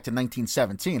thinking back to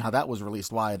 1917, how that was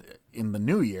released wide in the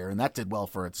new year, and that did well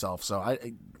for itself. So,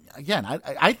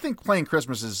 I think playing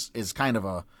Christmas is kind of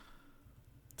a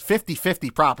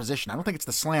 50-50 proposition. I don't think it's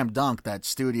the slam dunk that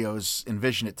studios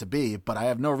envision it to be, but I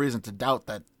have no reason to doubt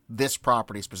that this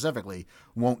property specifically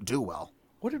won't do well.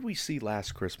 What did we see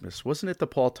last Christmas? Wasn't it the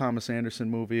Paul Thomas Anderson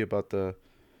movie about the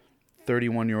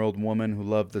 31-year-old woman who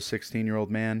loved the 16-year-old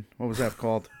man? What was that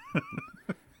called?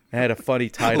 It had a funny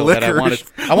title that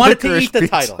I wanted to eat the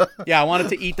title. Yeah, I wanted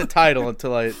to eat the title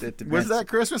until was that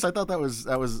Christmas? I thought that was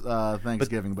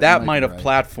Thanksgiving. But that might have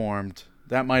platformed.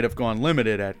 That might have gone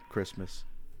limited at Christmas.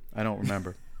 I don't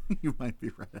remember. You might be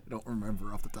right. I don't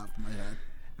remember off the top of my head.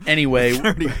 Anyway,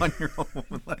 31-year-old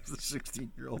woman loves a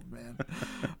 16-year-old man.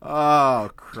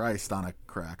 Oh, Christ on a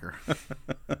cracker.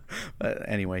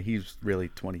 Anyway, he's really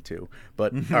 22.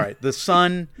 But all right, The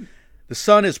Sun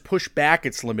has pushed back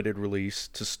its limited release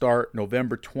to start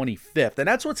November 25th, and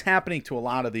that's what's happening to a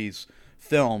lot of these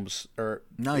films.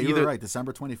 No, you were right.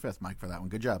 December 25th, Mike, for that one.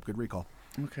 Good job. Good recall.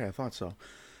 Okay, I thought so.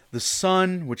 The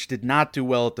Sun, which did not do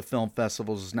well at the film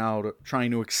festivals, is now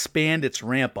trying to expand its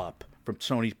ramp up from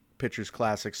Sony Pictures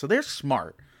Classics. So they're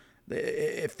smart.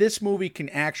 If this movie can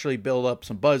actually build up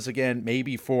some buzz again,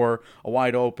 maybe for a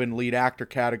wide open lead actor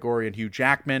category and Hugh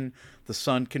Jackman, The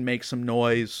Sun can make some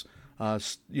noise.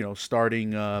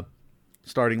 Starting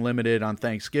limited on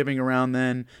Thanksgiving around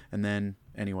then, and then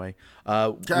anyway,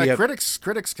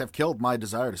 critics have killed my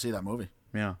desire to see that movie.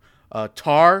 Yeah.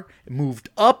 Tar moved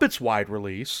up its wide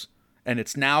release, and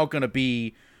it's now going to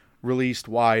be released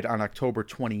wide on October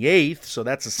 28th. So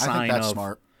that's a sign of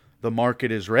smart. The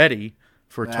market is ready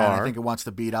for Tar. I think it wants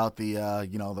to beat out the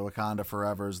the Wakanda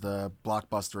Forevers, the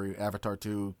blockbuster Avatar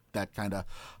 2, that kind of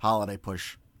holiday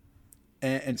push.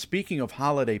 And speaking of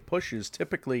holiday pushes,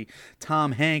 typically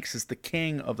Tom Hanks is the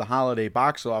king of the holiday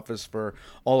box office for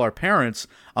all our parents.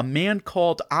 A Man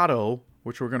Called Otto,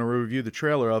 which we're going to review the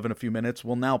trailer of in a few minutes,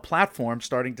 will now platform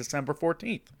starting December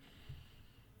 14th.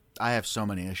 I have so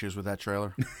many issues with that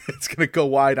trailer. It's going to go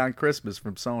wide on Christmas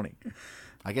from Sony.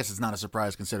 I guess it's not a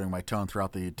surprise considering my tone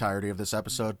throughout the entirety of this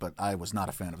episode, but I was not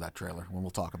a fan of that trailer. We'll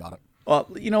talk about it. Well,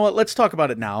 you know what? Let's talk about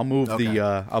it now. I'll move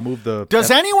the. Does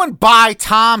anyone buy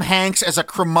Tom Hanks as a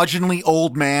curmudgeonly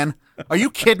old man? Are you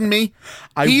kidding me?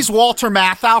 He's Walter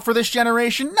Matthau for this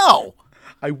generation? No.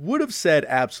 I would have said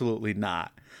absolutely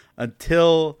not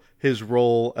until his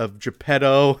role of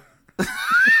Geppetto.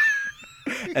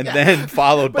 And then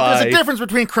followed by... There's a difference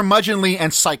between curmudgeonly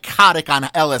and psychotic on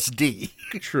LSD.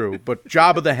 True, but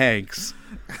Jabba the Hanks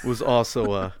was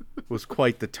also was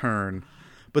quite the turn.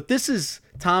 But this is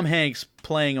Tom Hanks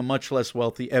playing a much less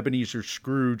wealthy Ebenezer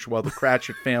Scrooge while the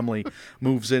Cratchit family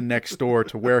moves in next door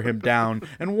to wear him down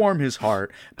and warm his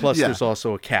heart. Plus, there's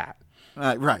also a cat.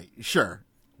 Right, sure.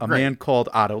 A Man Called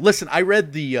Otto. Listen, I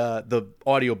read the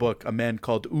audiobook A Man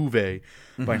Called Uwe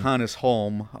by Hannes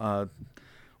Holm,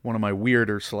 one of my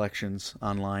weirder selections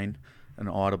online, an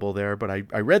Audible there. But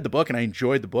I read the book and I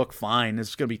enjoyed the book fine. This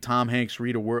is going to be Tom Hanks,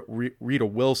 Rita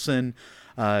Wilson,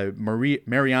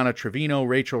 Mariana Trevino,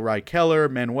 Rachel Ry Keller,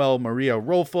 Manuel Maria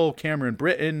Rolfo, Cameron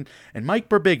Britton, and Mike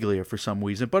Birbiglia for some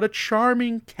reason. But a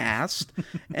charming cast,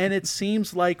 and it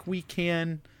seems like we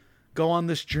can go on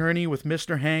this journey with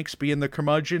Mr. Hanks being the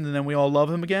curmudgeon, and then we all love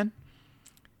him again.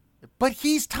 But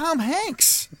he's Tom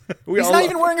Hanks. He's not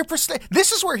even wearing a prosthetic.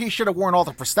 This is where he should have worn all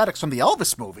the prosthetics from the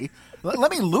Elvis movie. Let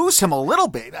me lose him a little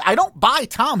bit. I don't buy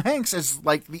Tom Hanks as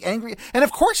like the angry... And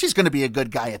of course he's going to be a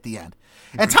good guy at the end.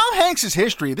 And Tom Hanks'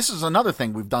 history, this is another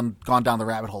thing we've gone down the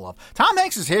rabbit hole of. Tom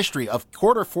Hanks' history of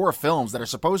Q4 films that are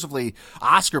supposedly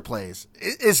Oscar plays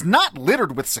is not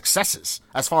littered with successes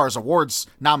as far as awards,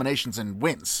 nominations, and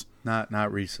wins.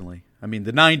 Not recently. I mean,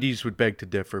 the 90s would beg to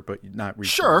differ, but not recently.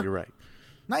 Sure. You're right.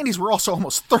 90s were also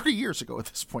almost 30 years ago at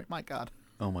this point. My God.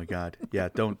 Oh my God. Yeah,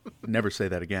 don't never say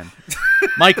that again.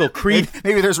 Michael, Creed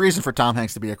Maybe there's reason for Tom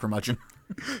Hanks to be a curmudgeon.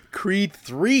 Creed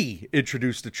 3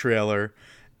 introduced a trailer,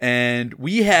 and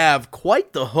we have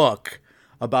quite the hook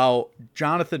about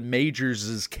Jonathan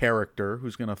Majors' character,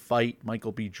 who's going to fight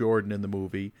Michael B. Jordan in the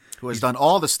movie. Who has done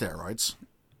all the steroids.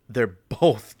 They're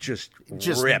both just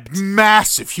ripped.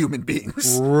 Massive human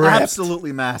beings. Ripped.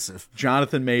 Absolutely massive.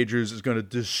 Jonathan Majors is going to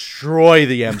destroy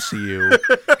the MCU.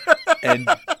 And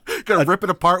Gonna rip it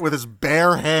apart with his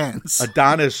bare hands.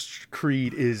 Adonis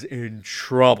Creed is in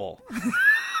trouble.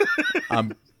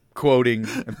 I'm quoting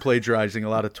and plagiarizing a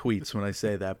lot of tweets when I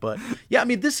say that. But yeah, I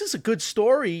mean, this is a good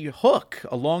story. Hook,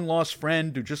 a long lost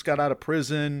friend who just got out of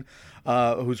prison,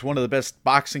 who's one of the best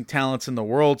boxing talents in the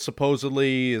world,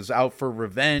 supposedly, is out for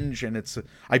revenge. And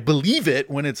I believe it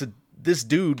when it's this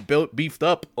dude beefed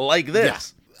up like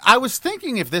this. Yeah. I was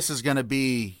thinking if this is going to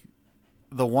be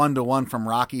the 1-to-1 from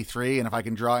Rocky 3, and if I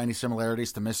can draw any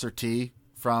similarities to Mr. T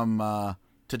from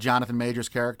to Jonathan Majors'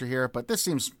 character here, but this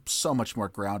seems so much more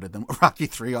grounded than what Rocky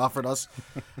 3 offered us.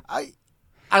 I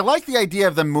like the idea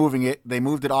of them moving it. They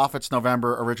moved it off its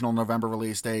original November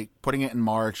release date, putting it in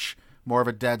March, more of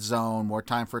a dead zone, more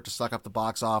time for it to suck up the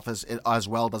box office. It as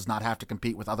well does not have to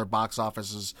compete with other box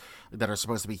offices that are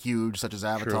supposed to be huge, such as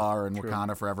Avatar and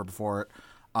Wakanda Forever before it.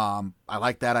 I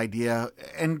like that idea.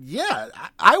 And yeah,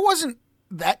 I wasn't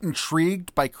that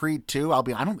intrigued by Creed 2. I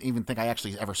don't even think I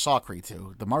actually ever saw Creed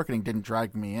 2. The marketing didn't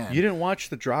drag me in. You didn't watch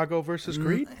the Drago versus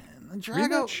Creed?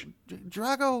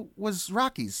 Drago was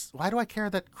Rocky's. Why do I care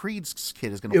that Creed's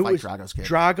kid is going to fight Drago's kid?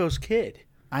 Drago's kid.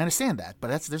 I understand that, but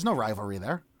there's no rivalry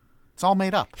there. It's all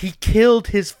made up. He killed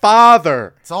his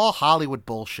father. It's all Hollywood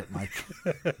bullshit, Mike.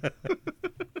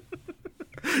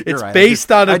 It's right.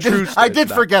 Based on a true story. I did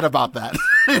forget about that.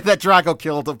 That Drago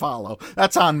killed Apollo.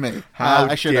 That's on me.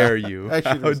 How dare you? How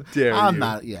dare you? I'm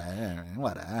not. Yeah.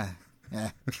 What?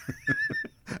 Yeah.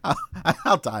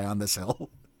 I'll die on this hill.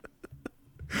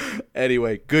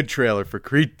 Anyway, good trailer for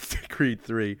Creed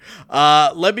 3.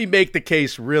 Let me make the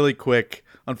case really quick,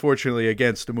 unfortunately,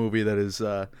 against a movie that is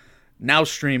now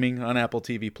streaming on Apple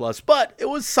TV+. But it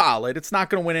was solid. It's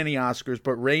not going to win any Oscars,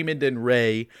 but Raymond and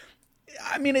Ray,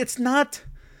 I mean, it's not...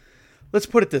 Let's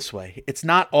put it this way. It's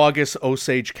not August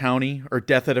Osage County or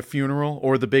Death at a Funeral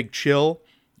or The Big Chill,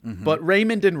 but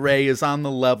Raymond and Ray is on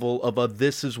the level of a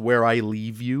This Is Where I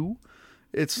Leave You.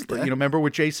 It's, remember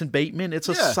with Jason Bateman? It's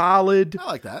a solid... I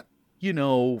like that.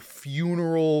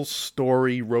 Funeral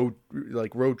story, road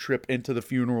trip into the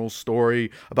funeral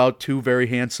story about two very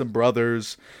handsome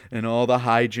brothers and all the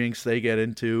hijinks they get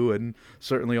into and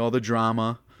certainly all the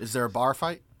drama. Is there a bar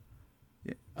fight?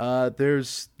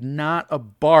 There's not a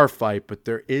bar fight, but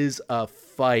there is a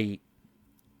fight,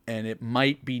 and it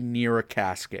might be near a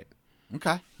casket.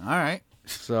 Okay. All right.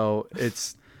 So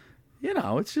it's,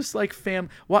 it's just like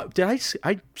What did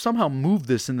I somehow moved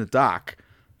this in the dock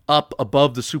up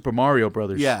above the Super Mario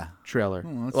Brothers trailer.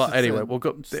 Anyway, we'll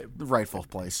go the rightful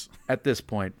place. At this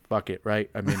point, fuck it, right?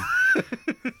 I mean,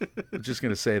 I'm just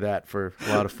going to say that for a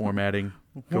lot of formatting.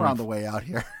 We're on the way out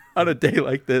here. On a day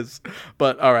like this.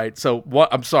 But all right, so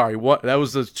I'm sorry, that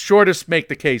was the shortest Make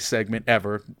the Case segment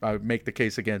ever. I make the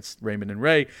case against Raymond and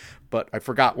Ray, but I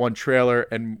forgot one trailer,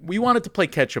 and we wanted to play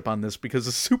catch up on this because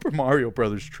the Super Mario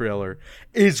Brothers trailer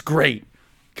is great.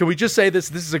 Can we just say this?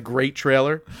 This is a great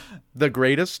trailer. The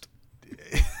greatest.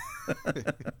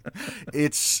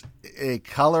 It's a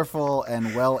colorful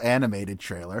and well-animated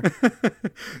trailer.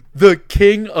 The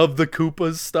King of the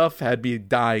Koopas stuff had me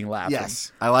dying laughing.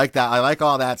 Yes, I like that. I like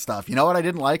all that stuff. You know what I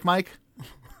didn't like, Mike?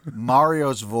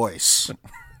 Mario's voice.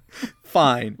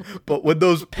 Fine, but when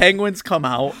those penguins come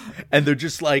out and they're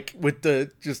just like with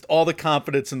just all the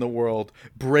confidence in the world,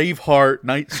 Braveheart,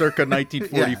 circa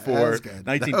 1944,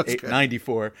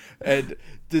 1994, and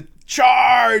the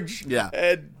charge,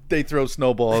 and they throw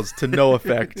snowballs to no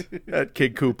effect at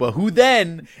King Koopa, who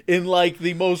then, in like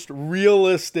the most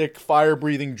realistic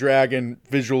fire-breathing dragon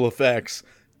visual effects,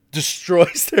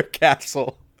 destroys their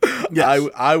castle. Yes.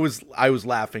 I was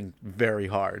laughing very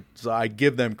hard, so I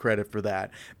give them credit for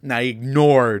that. And I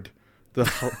ignored the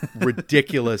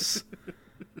ridiculous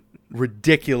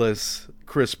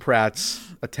Chris Pratt's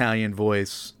Italian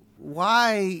voice.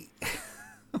 Why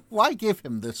give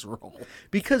him this role?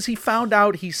 Because he found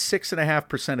out he's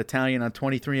 6.5% Italian on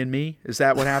 23andMe. Is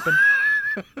that what happened?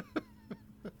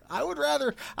 I would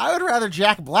rather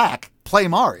Jack Black play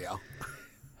Mario.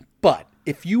 But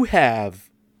if you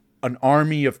have an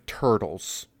army of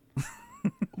turtles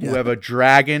who have a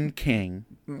dragon king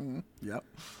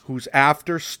who's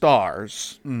after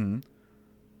stars,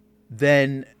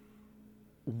 then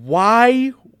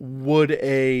why would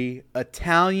a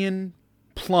Italian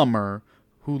plumber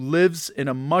who lives in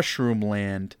a mushroom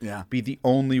land Yeah. be the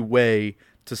only way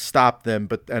to stop them.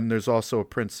 And there's also a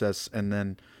princess, and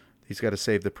then he's got to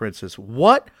save the princess.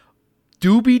 What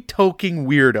doobie-toking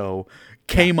weirdo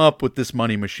came up with this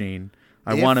money machine?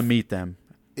 I want to meet them.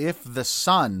 If The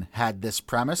Sun had this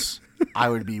premise, I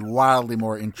would be wildly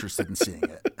more interested in seeing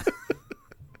it.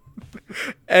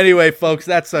 Anyway, folks,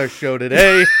 that's our show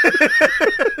today.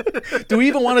 Do we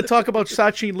even want to talk about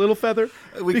Sachin Littlefeather?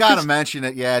 We got to mention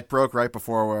it. Yeah, it broke right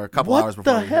before, a couple What hours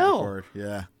before the we hit hell? record.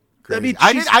 Yeah. I mean,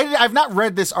 Crazy. I've not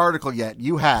read this article yet.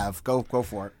 You have. Go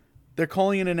for it. They're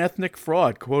calling it an ethnic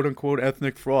fraud, quote-unquote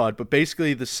ethnic fraud, but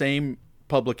basically the same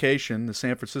publication, the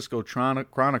San Francisco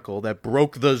Chronicle, that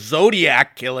broke the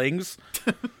Zodiac killings,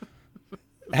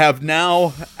 have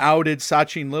now outed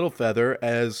Sachin Littlefeather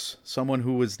as someone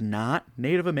who was not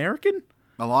Native American?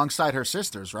 Alongside her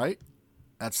sisters, right?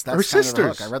 That's Her kind sisters.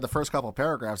 Of the hook. I read the first couple of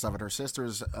paragraphs of it. Her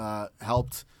sisters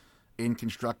helped in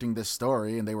constructing this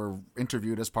story, and they were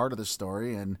interviewed as part of this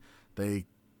story, and they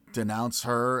denounce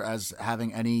her as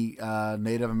having any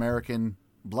Native American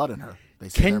blood in her. They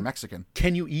say they're Mexican.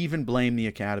 Can you even blame the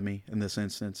Academy in this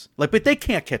instance? But they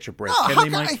can't catch a break, No, can how they,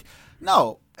 can Mike?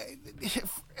 no.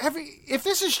 If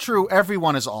this is true,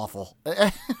 everyone is awful.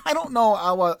 I don't know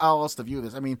how else to view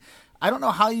this. I mean, I don't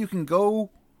know how you can go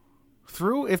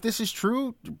through, if this is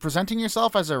true, presenting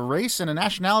yourself as a race and a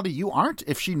nationality you aren't.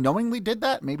 If she knowingly did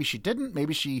that, maybe she didn't.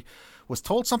 Maybe she was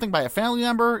told something by a family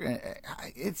member.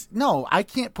 I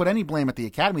can't put any blame at the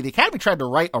Academy. The Academy tried to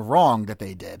right a wrong that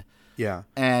they did, Yeah.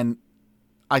 and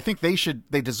I think they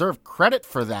deserve credit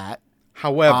for that.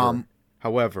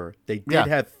 However, they did yeah.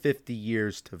 have 50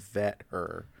 years to vet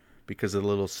her because of a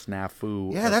little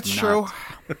snafu. Yeah, of that's not-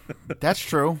 true. That's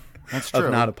true. That's true.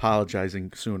 Of not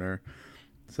apologizing sooner.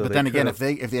 So But then again, if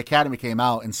the Academy came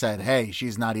out and said, "Hey,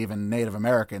 she's not even Native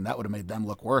American," that would have made them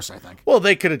look worse. I think. well,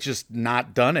 they could have just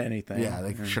not done anything. Yeah,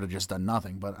 they should have just done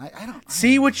nothing. But I don't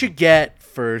See what you get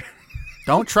for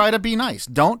Don't try to be nice.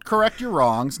 Don't correct your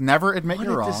wrongs. Never admit what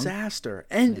you're a wrong. disaster.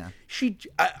 And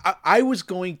I was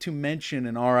going to mention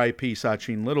an R.I.P.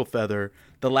 Sachin Littlefeather.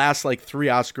 The last 3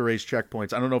 Oscar race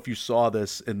checkpoints. I don't know if you saw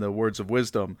this in the Words of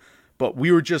Wisdom. But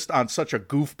we were just on such a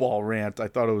goofball rant. I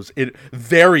thought it was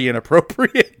very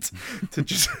inappropriate to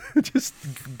just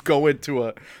go into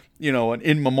an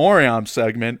in memoriam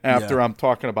segment after Yeah. I'm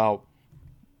talking about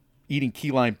eating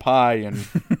key lime pie and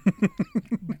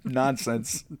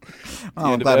nonsense.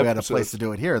 Oh, I'm glad we had a place to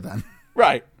do it here then.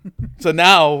 Right. So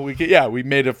now we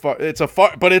made a it's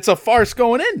a farce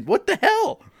going in. What the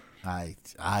hell?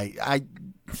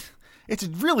 It's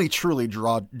really truly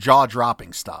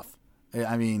jaw-dropping stuff.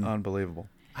 I mean, Unbelievable.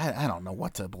 I don't know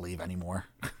what to believe anymore.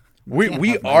 We can't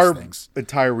have nice our things.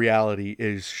 entire reality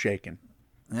is shaken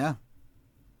Yeah.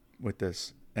 with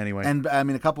this. Anyway, And I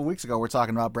mean, a couple weeks ago, we're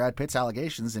talking about Brad Pitt's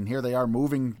allegations, and here they are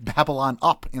moving Babylon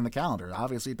up in the calendar.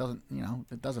 Obviously,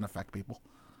 it doesn't affect people.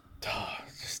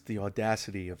 just the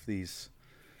audacity of these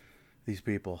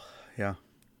people. Yeah.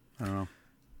 I don't know.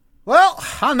 Well,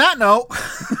 on that note,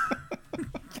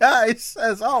 guys,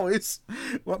 as always,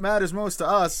 what matters most to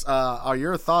us are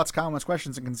your thoughts, comments,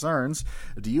 questions, and concerns.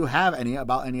 Do you have any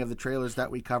about any of the trailers that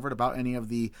we covered, about any of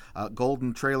the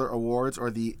Golden Trailer Awards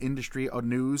or the industry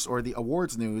news or the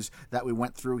awards news that we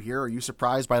went through here? Are you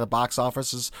surprised by the box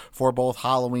offices for both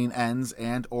Halloween Ends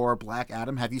and or Black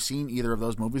Adam? Have you seen either of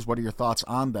those movies? What are your thoughts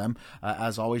on them?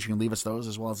 As always, you can leave us those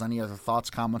as well as any other thoughts,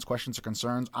 comments, questions, or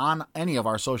concerns on any of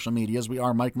our social medias. We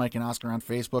are Mike, and Oscar on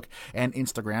Facebook and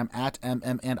Instagram, at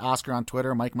and Oscar on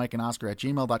Twitter, Mike, and Oscar at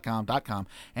gmail.com,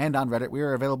 and on Reddit. We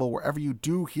are available wherever you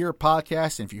do hear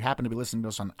podcasts. And if you happen to be listening to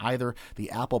us on either the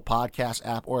Apple Podcast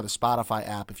app or the Spotify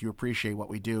app, if you appreciate what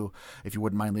we do, if you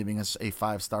wouldn't mind leaving us a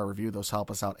 5-star review, those help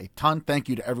us out a ton. Thank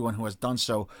you to everyone who has done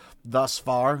so thus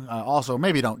far. Also,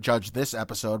 maybe don't judge this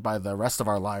episode by the rest of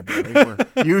our library. We're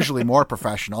usually more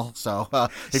professional. So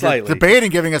if you're Slightly.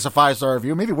 debating giving us a 5-star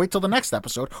review, maybe wait till the next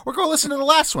episode or go listen to the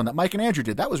last one that Mike and Andrew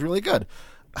did. That was really good.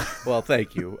 Well,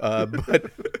 thank you. But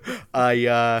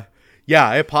I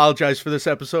apologize for this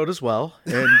episode as well.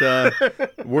 And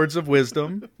words of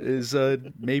wisdom is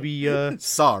maybe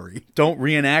Sorry. don't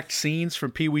reenact scenes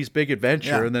from Pee-wee's Big Adventure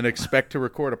Yeah. and then expect to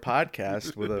record a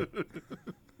podcast with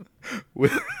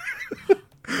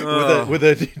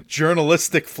a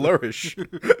journalistic flourish.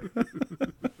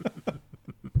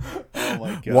 Oh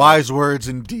my god. Wise words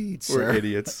indeed, sir. We're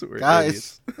idiots. We're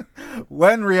Guys, idiots.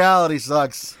 when reality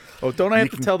sucks. Oh, don't I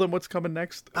have to tell them what's coming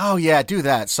next? Oh, yeah, do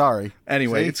that. Sorry.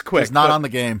 Anyway, See? it's quick, It's not but- on the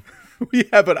game. We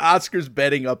have an Oscars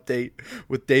betting update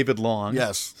with David Long.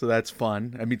 Yes. So that's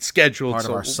fun. I mean, scheduled. Part of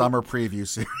so our summer preview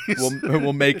series.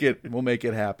 we'll make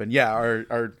it happen. Yeah,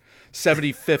 our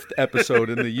 75th episode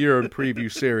in the year in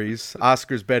preview series.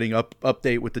 Oscar's betting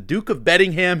update with the Duke of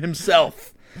Bettingham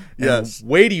himself. Yes. And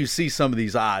wait till you see some of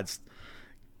these odds.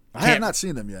 I have not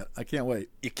seen them yet. I can't wait.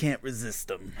 You can't resist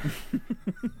them.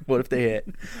 What if they hit?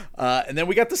 And then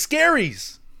we got the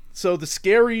Scaries. So the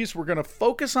Scaries, we're going to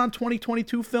focus on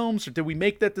 2022 films, or did we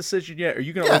make that decision yet? Are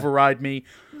you going to override me?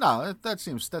 No, that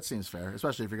seems fair,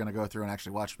 especially if you're going to go through and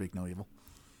actually watch Speak No Evil.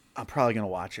 I'm probably going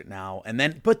to watch it now. And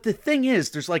then, but the thing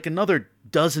is, there's like another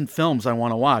dozen films I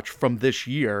want to watch from this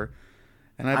year.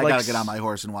 And I got to get on my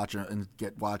horse and watch it and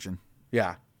get watching.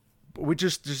 Yeah. But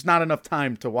there's not enough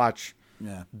time to watch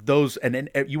those. And then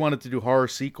you wanted to do horror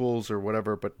sequels or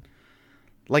whatever, but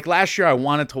like last year I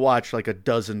wanted to watch like a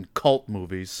dozen cult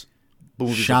movies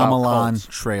Shyamalan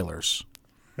trailers.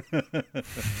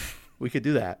 We could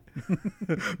do that.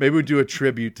 Maybe we'd do a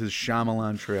tribute to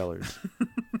Shyamalan trailers.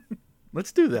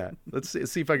 Let's do that. Let's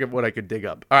see if what I could dig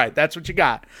up. All right, that's what you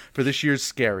got for this year's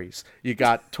Scaries. You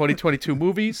got 2022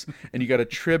 movies, and you got a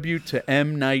tribute to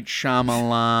M. Night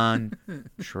Shyamalan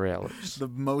trailers. The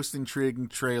most intriguing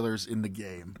trailers in the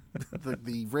game.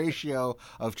 The ratio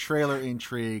of trailer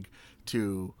intrigue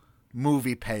to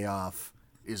movie payoff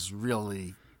is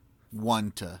really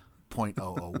 1 to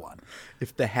 0.001.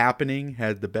 If The Happening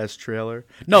had the best trailer.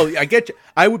 No, I get you.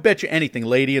 I would bet you anything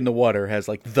Lady in the Water has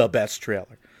like the best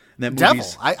trailer. And that Devil.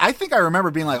 I think I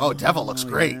remember being like, oh, Devil looks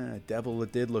great. Yeah, Devil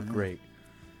did look great.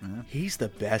 He's the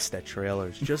best at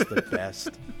trailers. Just the best.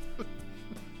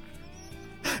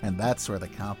 And that's where the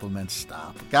compliments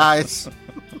stop. Guys,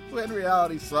 when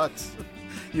reality sucks,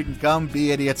 you can come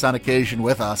be idiots on occasion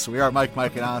with us. We are Mike,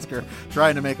 and Oscar,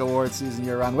 trying to make award season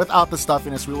year-round without the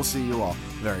stuffiness. We will see you all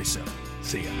very soon.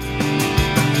 See ya.